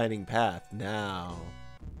the shining path now.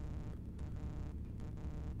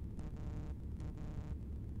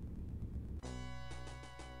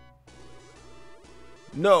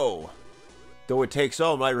 No! Though it takes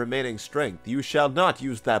all my remaining strength, you shall not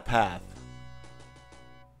use that path.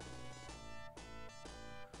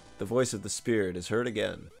 The voice of the spirit is heard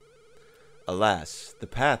again. Alas, the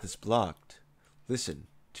path is blocked. Listen,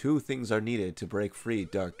 2 things are needed to break free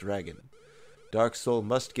Dark Dragon. Dark Soul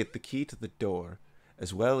must get the key to the door,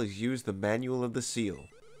 as well as use the manual of the seal.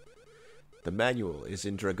 The manual is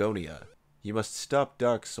in Dragonia. You must stop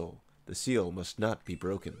Dark Soul. The seal must not be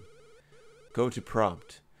broken. Go to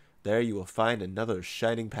Prompt. There you will find another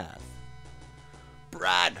shining path.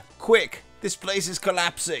 Brad, quick! This place is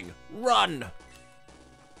collapsing! Run!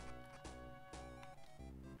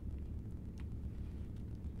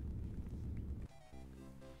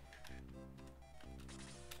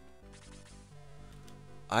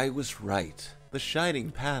 I was right. The shining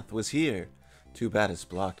path was here. Too bad it's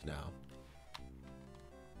blocked now.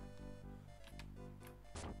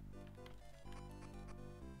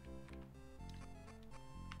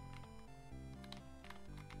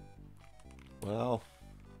 Well,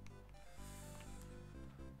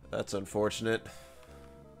 that's unfortunate.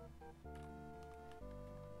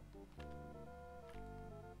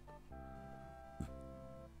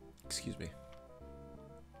 Excuse me.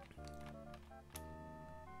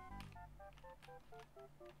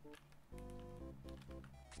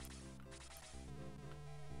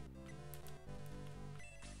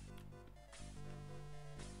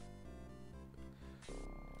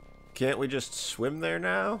 Can't we just swim there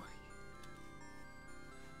now?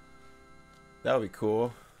 That would be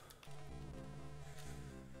cool.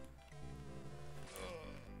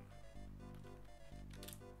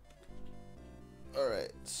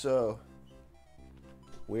 Alright, so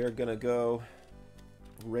we are gonna go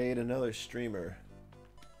raid another streamer.